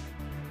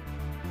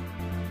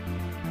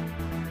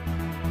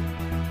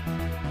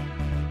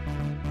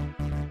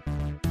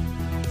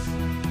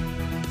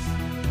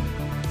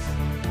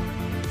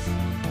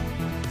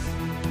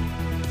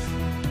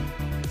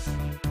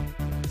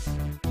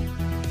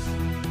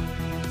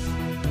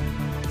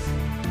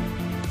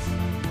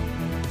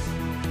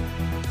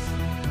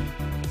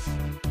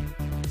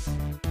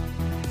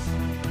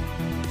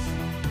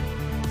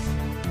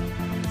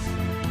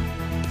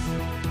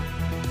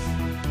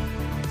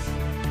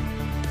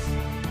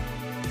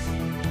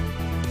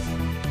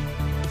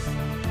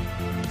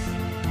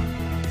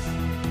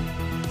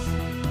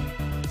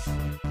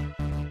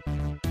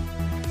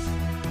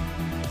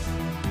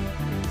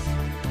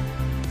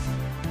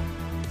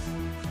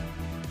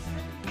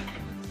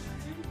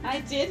 I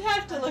did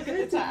have to look at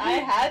the time. I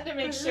had to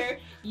make sure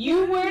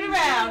you weren't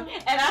around,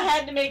 and I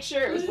had to make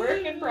sure it was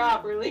working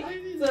properly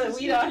so that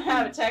we don't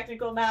have a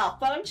technical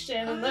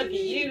malfunction and look at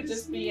you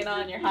just being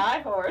on your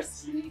high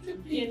horse.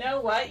 You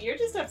know what? You're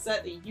just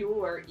upset that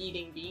you're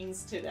eating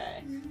beans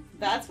today.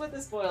 That's what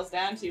this boils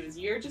down to, is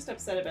you're just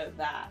upset about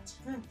that.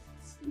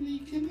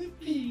 Sneaking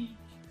a peek.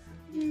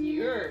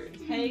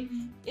 Hey,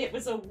 it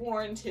was a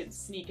warranted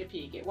sneak a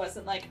peek. It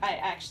wasn't like I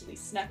actually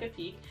snuck a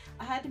peek.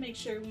 I had to make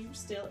sure we were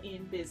still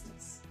in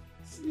business.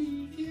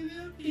 Sneaking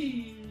a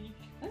peek.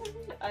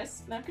 I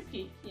snuck a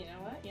peek. You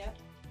know what? Yep.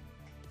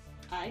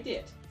 I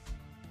did.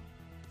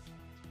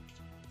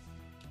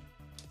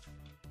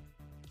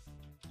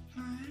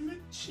 I'm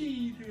a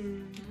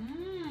cheater.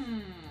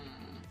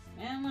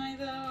 Am I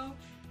though?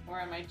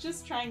 Or am I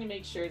just trying to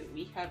make sure that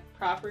we have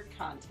proper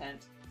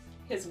content?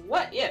 Because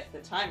what if the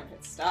timer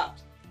had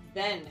stopped?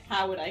 Then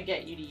how would I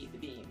get you to eat the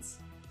beans?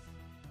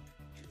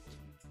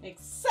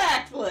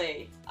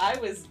 Exactly! I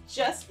was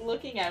just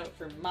looking out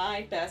for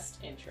my best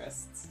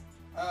interests.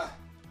 Ah,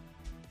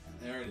 and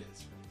there it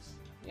is, folks.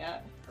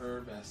 Yeah.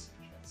 Her best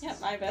interests. Yeah,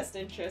 my best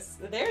interests.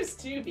 Theirs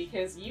too,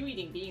 because you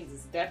eating beans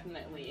is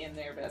definitely in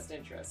their best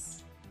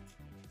interests.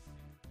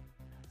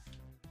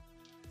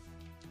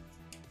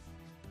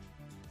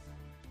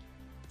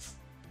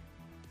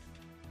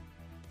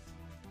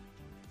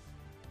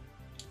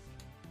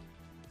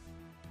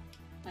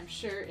 I'm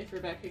sure if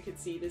Rebecca could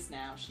see this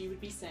now, she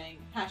would be saying,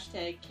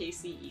 hashtag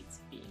Casey eats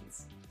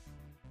beans.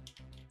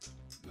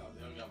 No,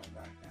 they don't got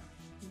my back now.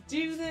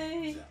 Do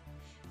they? Yeah.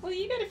 Well,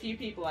 you got a few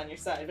people on your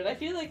side, but I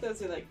feel like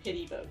those are like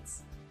pity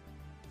votes.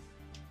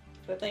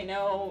 But they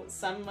know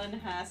someone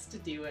has to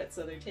do it,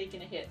 so they're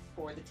taking a hit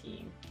for the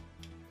team.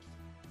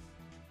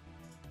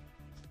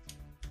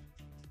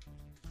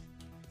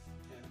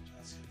 Yeah,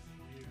 that's gonna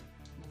be you.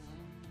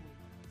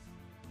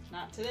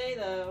 Not today,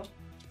 though.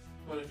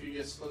 What if you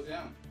get slowed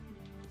down?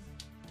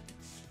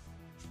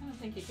 I don't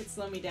think you could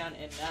slow me down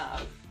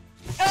enough.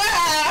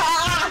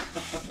 Ah!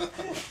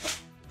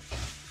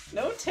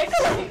 No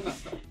tickling!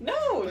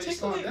 No, But you're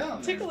slowing tickling,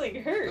 down,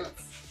 tickling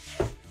hurts.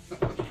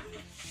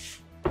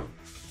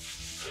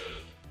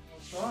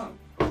 What's wrong?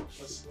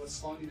 What's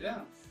slowing you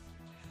down?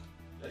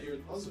 That you're a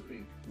puzzle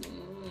queen.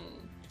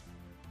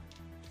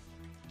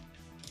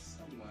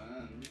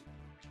 Someone.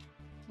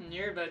 And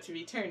you're about to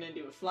be turned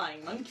into a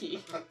flying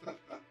monkey.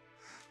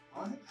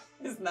 What?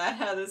 Isn't that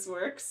how this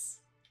works?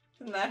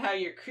 Isn't that how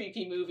your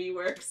creepy movie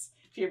works?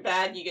 If you're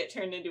bad, you get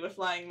turned into a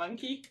flying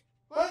monkey?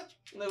 What?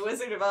 The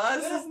Wizard of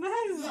Oz, isn't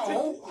that?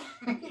 No.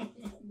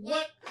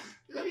 What?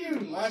 Have you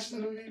even watched the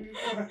movie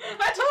before?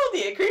 I told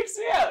you, it creeps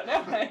me out.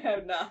 No, I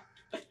have not.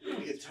 You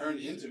don't get turned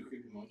into a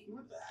creepy monkey.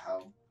 What the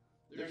hell?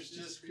 There's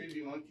just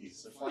creepy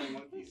monkeys. They're flying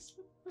monkeys.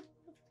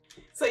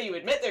 So you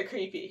admit they're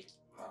creepy.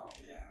 Oh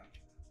yeah.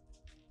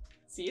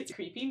 See, it's a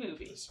creepy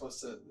movie. They're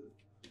supposed to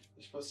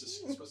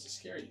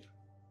scare you.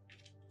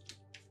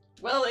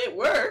 Well, it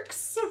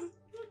works.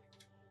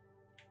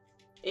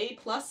 A+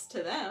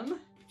 to them.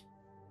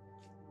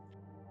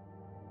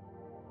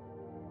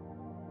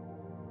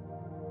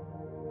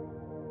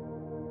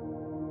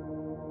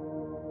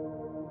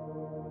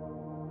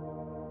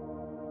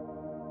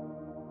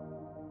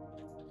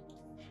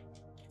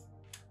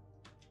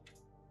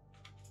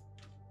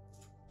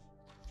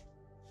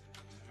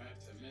 I have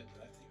to admit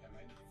that I think I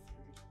might need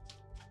food.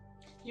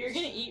 You're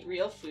gonna eat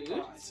real food?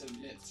 Oh, I said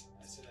admit.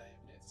 I said I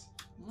admit.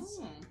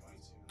 So I'm going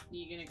to.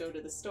 You gonna go to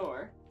the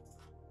store?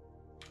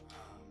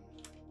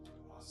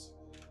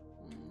 Possibly.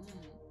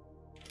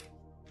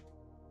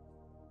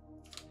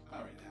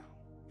 Not right now.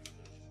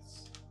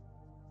 It's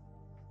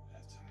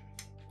bad timing.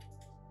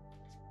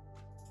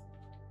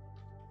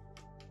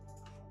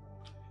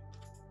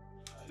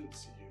 I didn't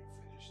see you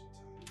finish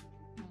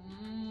the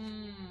time.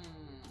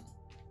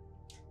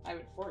 I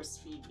would force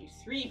feed you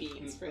 3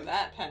 beans for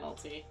that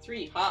penalty.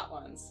 3 hot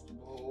ones.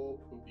 Oh,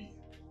 poopy.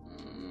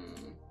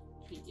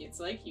 It's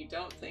like you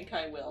don't think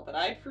I will, but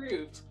I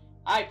proved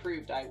I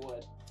would.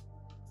 Nothing.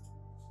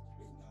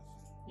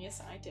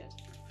 Yes, I did.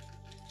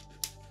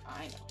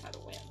 I know how to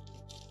win.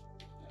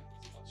 Yeah,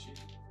 it's not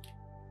cheating.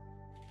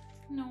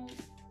 No.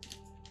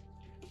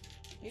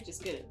 You're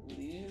just good at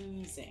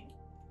losing.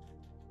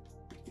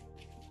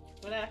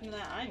 What happened to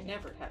that? I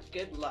never have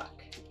good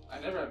luck. I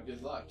never have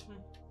good luck.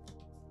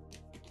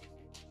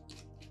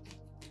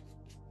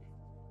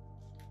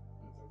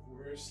 The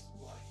worst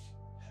luck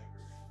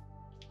ever.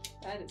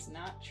 That is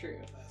not true.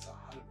 That's 100%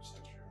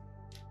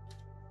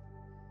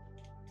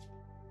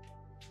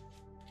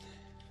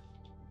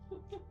 true.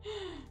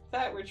 If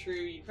that were true,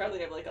 you'd probably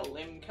have like a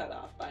limb cut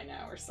off by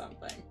now or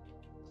something.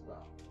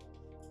 Well.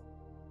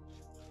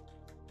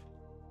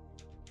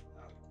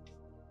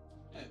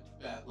 And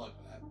bad luck,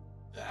 but not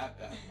that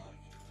bad luck.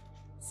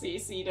 See,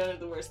 so you don't have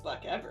the worst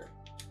luck ever.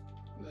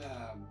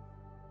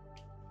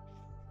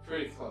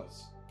 Pretty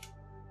close.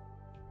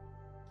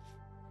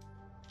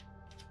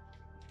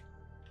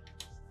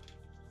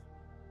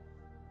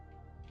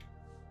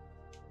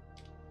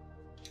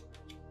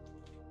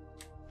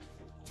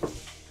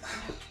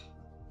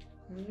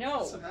 No.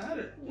 What's the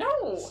matter?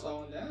 No.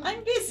 Slowing down.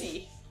 I'm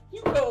busy.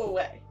 You go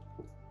away.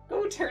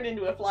 Go turn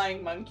into a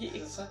flying monkey.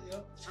 That's not,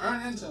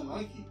 turn into a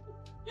monkey.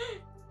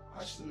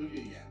 Watch the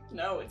movie again.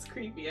 No, it's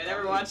creepy. I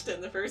never watched it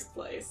in the first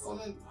place. Well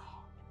then,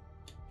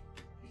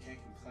 you can't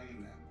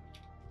complain then.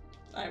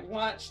 I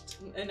watched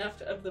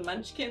enough of the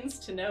Munchkins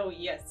to know,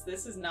 yes,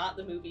 this is not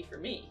the movie for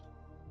me.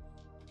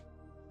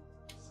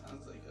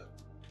 Sounds like a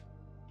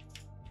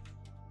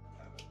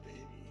kind of a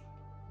baby.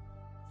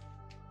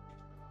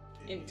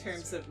 In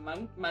terms of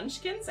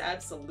Munchkins,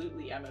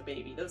 absolutely I'm a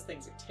baby. Those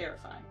things are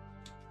terrifying.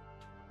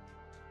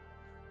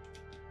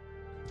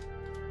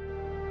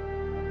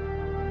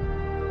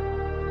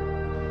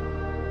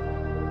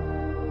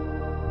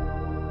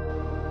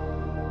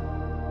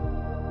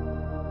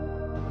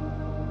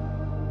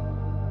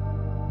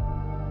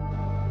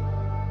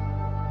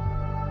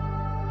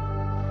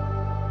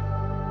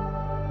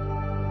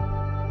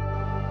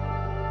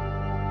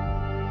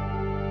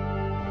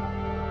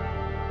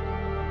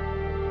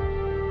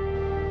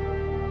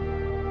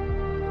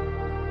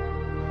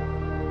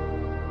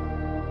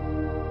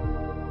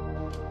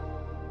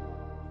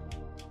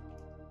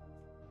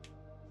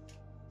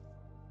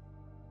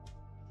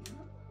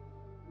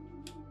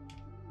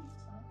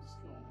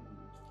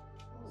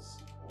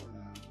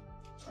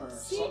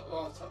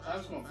 Well,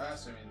 time's going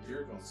faster. I mean,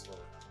 you're going slower.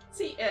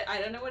 See, I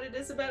don't know what it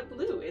is about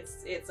blue.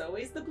 It's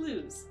always the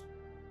blues.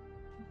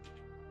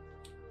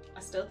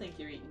 I still think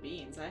you're eating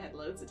beans. I had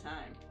loads of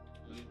time.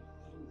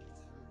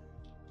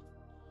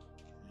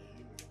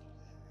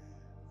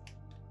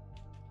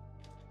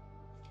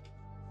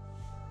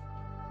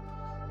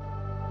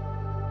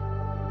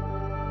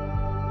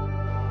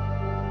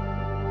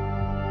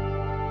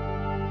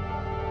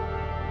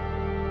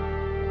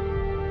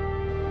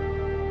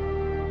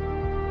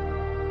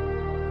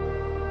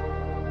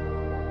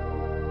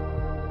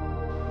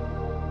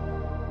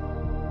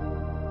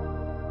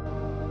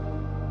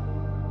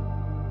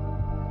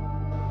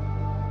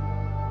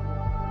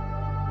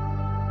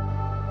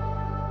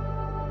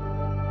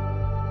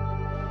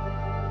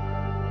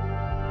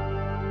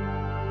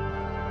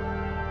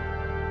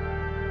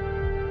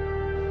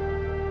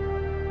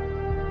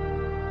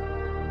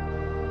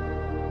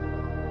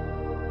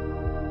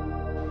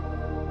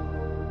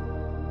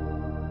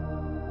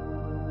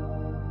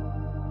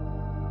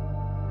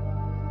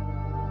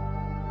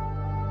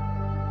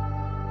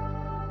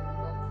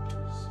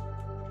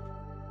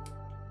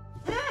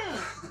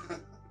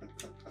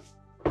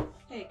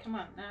 Hey, come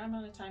on. Now I'm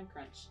on a time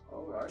crunch.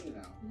 Oh, are you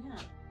now? Yeah.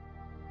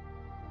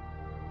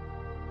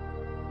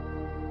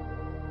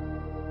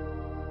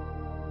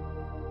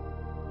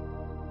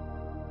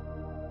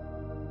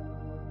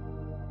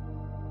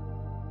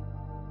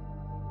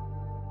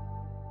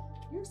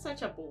 You're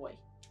such a boy.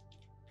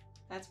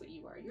 That's what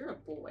you are. You're a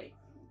boy.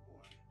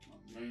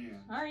 Oh, man.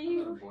 Are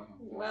you? I'm not a boy, I'm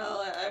a boy.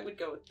 Well, I would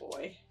go with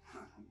boy.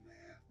 Oh,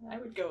 man. I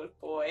would go with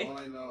boy. All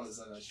I know is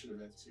that I should have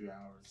been 2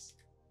 hours.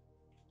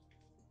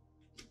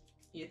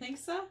 You think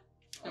so?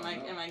 Oh,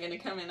 Am I gonna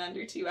come in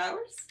under 2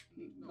 hours?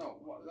 No,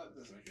 well, that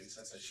doesn't make any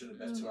sense. I should have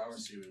bet 2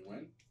 hours so you would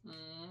win.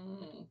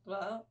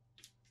 Well,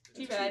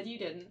 too bad you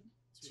didn't.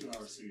 2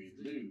 hours so you'd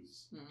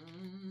lose.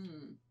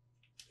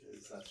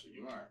 Because that's what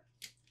you are.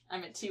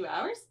 I'm at 2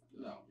 hours?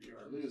 No,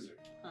 you're a loser.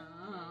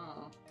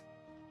 Oh.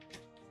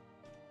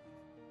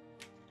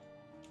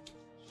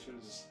 Should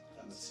have just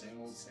done the same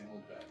old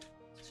bet.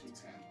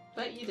 210.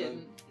 But you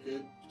didn't.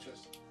 Good.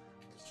 Just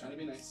trying to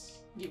be nice.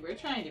 You were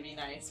trying to be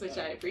nice, which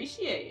I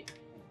appreciate.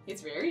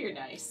 It's very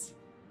nice.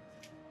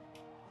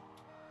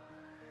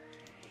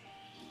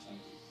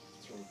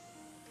 Throw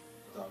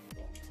a doggy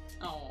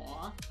bone.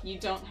 Aw. You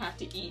don't have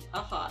to eat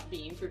a hot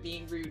bean for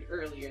being rude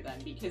earlier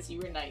then, because you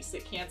were nice.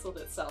 It canceled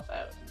itself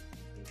out.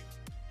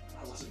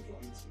 I wasn't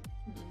going to.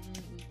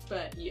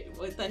 But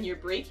then you're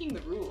breaking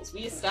the rules.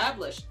 We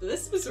established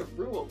this was a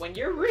rule. When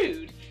you're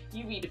rude,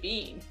 you eat a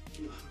bean.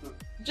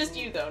 Just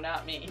you though,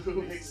 not me.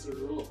 Who makes the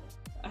rule?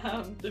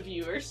 The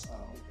viewers. Oh,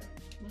 okay.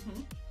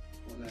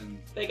 Well then...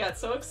 They got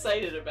so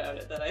excited about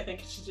it that I think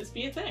it should just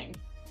be a thing.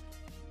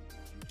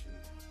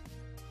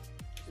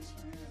 Kiss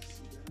my ass,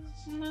 I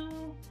guess.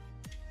 No.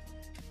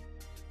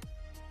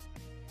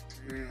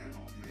 Man,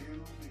 oh man,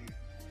 oh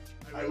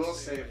man. I will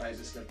say if I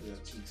just got to the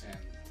 210,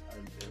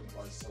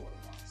 I still would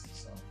have lost,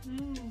 so.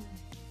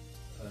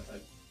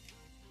 But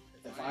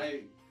if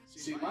I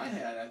see in my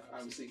head,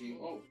 I was thinking,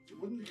 oh,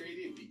 wouldn't the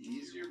gradient be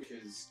easier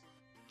because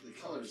the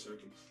colors are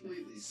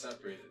completely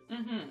separated? I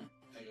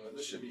go,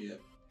 this should be a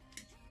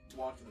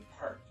walk in the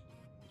park.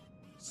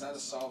 It's not a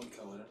solid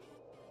color.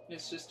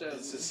 It's just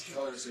It's just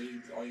color, so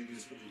all you do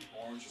is put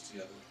the oranges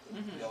together,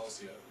 the yellows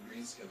together, the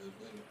greens together, the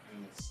blue,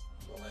 and it's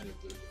the lighter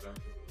blue, the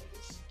darker blue. Like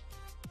this.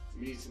 To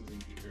me, it seems to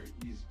be a very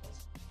easy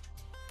puzzle.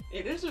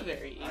 It is a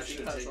very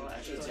easy puzzle,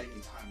 I should have actually.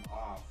 taken time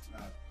off,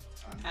 not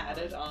time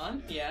Added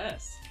on? Yeah.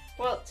 Yes.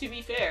 Well, to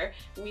be fair,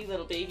 we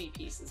little baby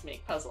pieces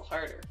make puzzle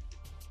harder.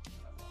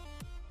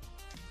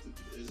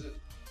 Is it?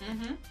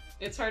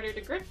 It's harder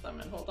to grip them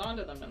and hold on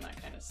to them and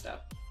that kind of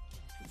stuff.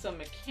 So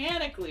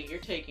mechanically, you're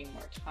taking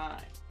more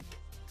time.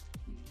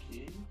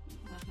 Okay.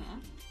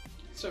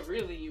 So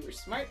really, you were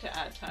smart to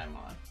add time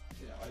on.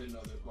 Yeah, I didn't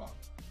know that. Well,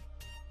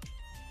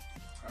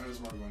 I was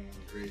more going on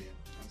the gradient.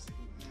 I was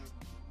thinking,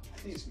 I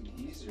think it's gonna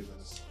be easier than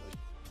this,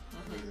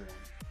 like regular one.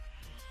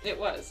 It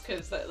was,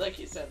 because like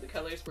you said, the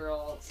colors were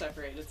all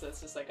separated, so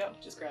it's just like, oh,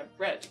 just grab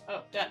red.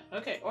 Oh, done.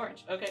 Okay,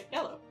 orange. Okay,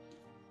 yellow.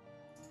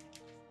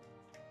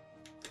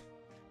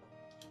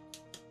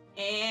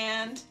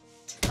 And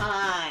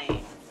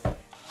time.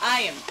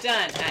 I am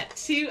done at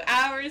 2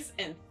 hours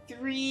and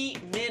 3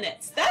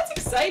 minutes. That's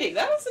exciting.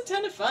 That was a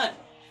ton of fun.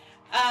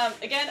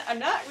 Again, I'm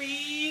not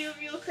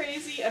real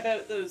crazy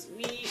about those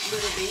wee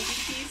little baby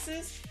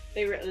pieces.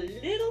 They were a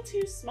little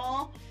too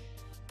small,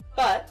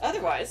 but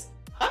otherwise,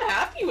 I'm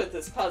happy with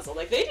this puzzle.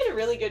 Like, they did a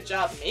really good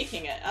job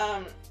making it.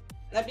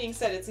 That being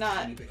said, it's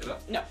not... Can you pick it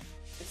up? No,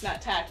 it's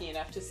not tacky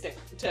enough to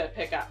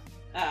pick up.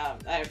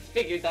 I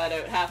figured that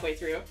out halfway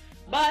through.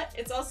 But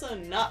it's also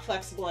not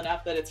flexible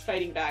enough that it's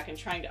fighting back and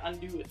trying to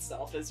undo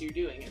itself as you're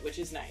doing it, which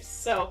is nice.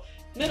 So,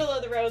 middle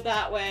of the road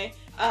that way.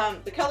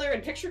 The color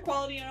and picture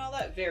quality and all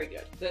that, very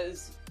good. That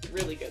is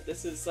really good.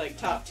 This is like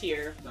top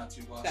tier. Not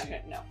too glossy?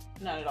 No,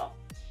 not at all.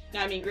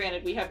 Now, I mean,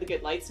 granted, we have the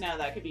good lights now,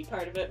 that could be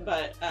part of it,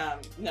 but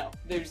no,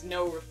 there's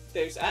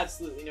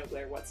absolutely no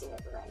glare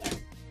whatsoever on there.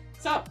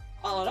 So,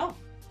 all in all,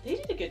 they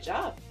did a good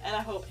job, and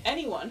I hope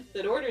anyone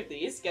that ordered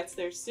these gets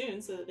theirs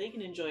soon so that they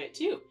can enjoy it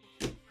too.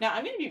 Now,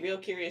 I'm going to be real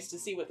curious to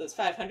see what those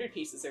 500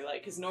 pieces are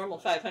like, because normal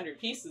 500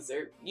 pieces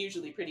are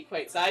usually pretty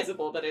quite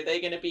sizable, but are they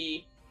going to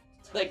be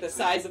like the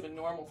size of a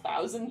normal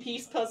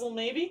 1,000-piece puzzle,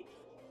 maybe?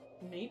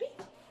 Maybe?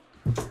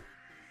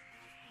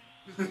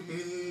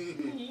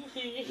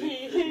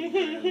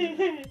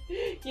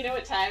 You know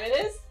what time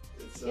it is?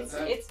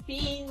 It's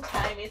bean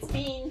time. It's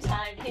bean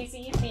time.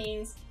 Casey eats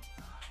beans.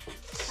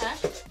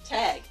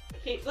 Hashtag.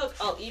 Okay, look,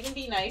 I'll even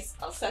be nice.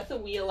 I'll set the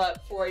wheel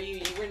up for you.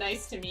 You were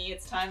nice to me.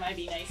 It's time I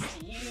be nice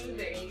to you.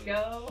 There you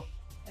go.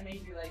 I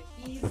made your life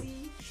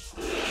easy.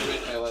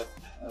 I let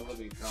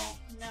me go.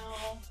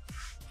 No.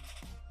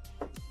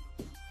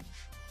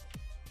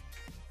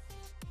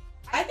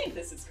 I think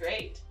this is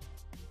great.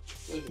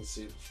 You can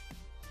see.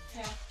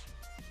 Yeah.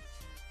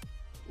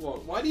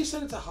 Well, why do you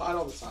set it to hot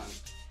all the time?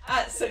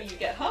 So you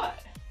get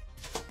hot.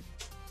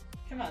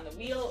 Come on, the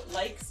wheel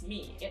likes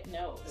me. It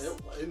knows.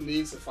 It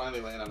needs to finally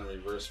land on the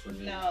reverse for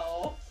me.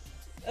 No.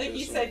 Like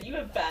you said, you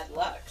have bad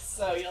luck,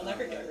 so you'll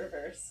never get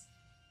reverse.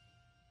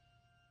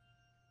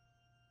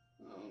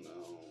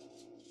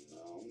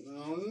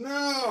 Oh,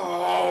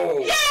 no.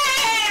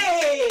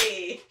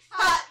 Yay!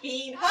 Hot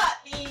bean,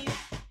 hot bean.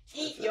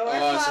 Eat your hot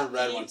bean. Oh, it's a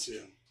red one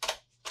too.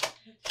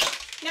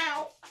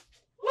 Now,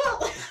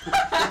 well...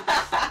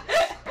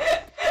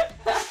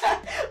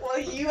 Well,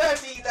 you have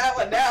to eat that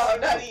one now.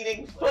 I'm not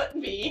eating foot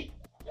meat.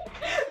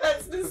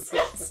 That's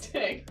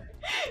disgusting.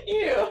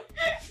 Ew.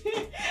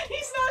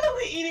 He's not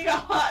only eating a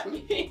hot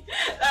meat,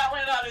 that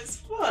went on his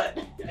foot.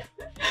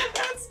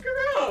 That's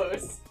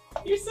gross.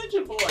 You're such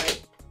a boy.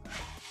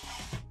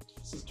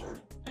 This is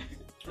dirt.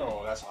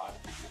 Oh, that's hot.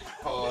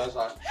 Oh, that's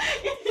hot.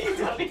 You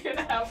don't even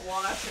have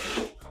water.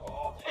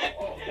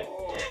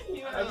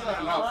 You don't even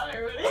have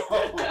water.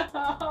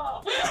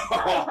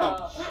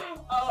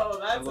 Oh,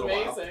 that's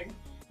amazing.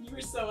 You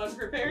were so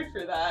unprepared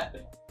for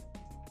that.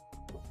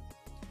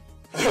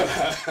 Ha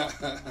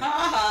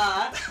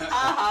ha! Ha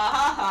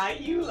ha ha!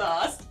 You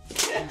lost.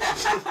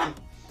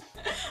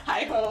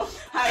 Hi ho!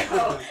 Hi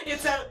ho!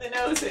 It's out the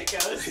nose it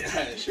goes.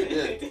 Yeah, it sure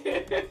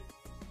did.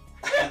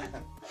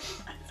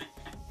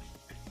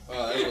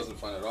 Oh, that wasn't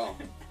fun at all.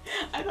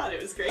 I thought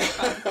it was great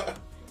fun.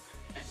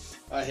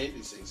 I hate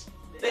these things.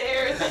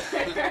 There.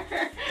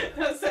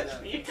 No, such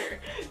fear.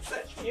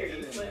 Such fear.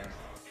 You put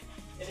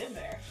it in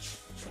there.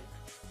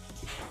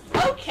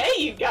 Okay,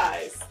 you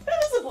guys. That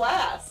was a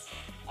blast.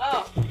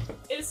 Oh,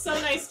 it is so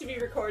nice to be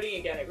recording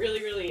again. It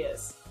really, really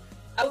is.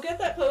 I will get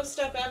that post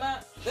up,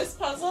 Emma. This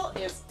puzzle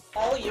is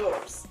all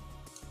yours.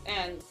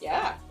 And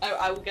yeah,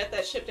 I will get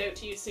that shipped out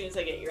to you as soon as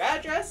I get your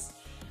address.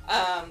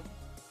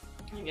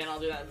 Again, I'll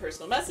do that in a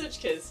personal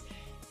message because,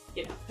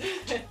 you know,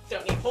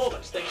 don't need a whole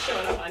bunch of things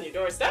showing up on your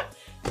doorstep.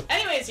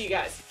 Anyways, you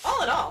guys,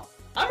 all in all,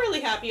 I'm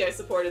really happy I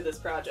supported this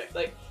project.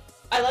 Like,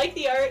 I like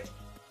the art.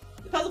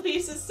 The puzzle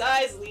piece's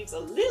size leaves a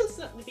little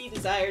something to be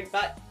desired,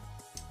 but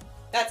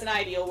that's an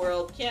ideal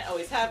world. Can't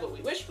always have what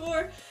we wish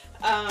for.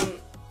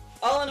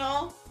 All in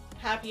all,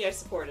 happy I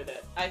supported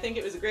it. I think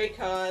it was a great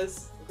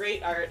cause,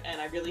 great art, and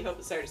I really hope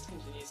this artist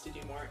continues to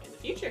do more in the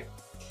future.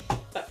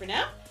 But for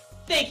now,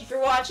 thank you for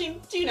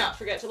watching. Do not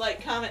forget to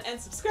like, comment, and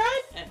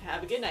subscribe, and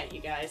have a good night, you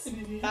guys.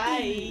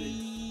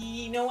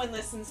 Bye. No one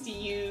listens to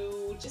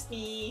you. Just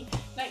me.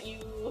 Not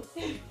you.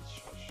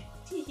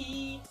 Tee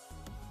hee.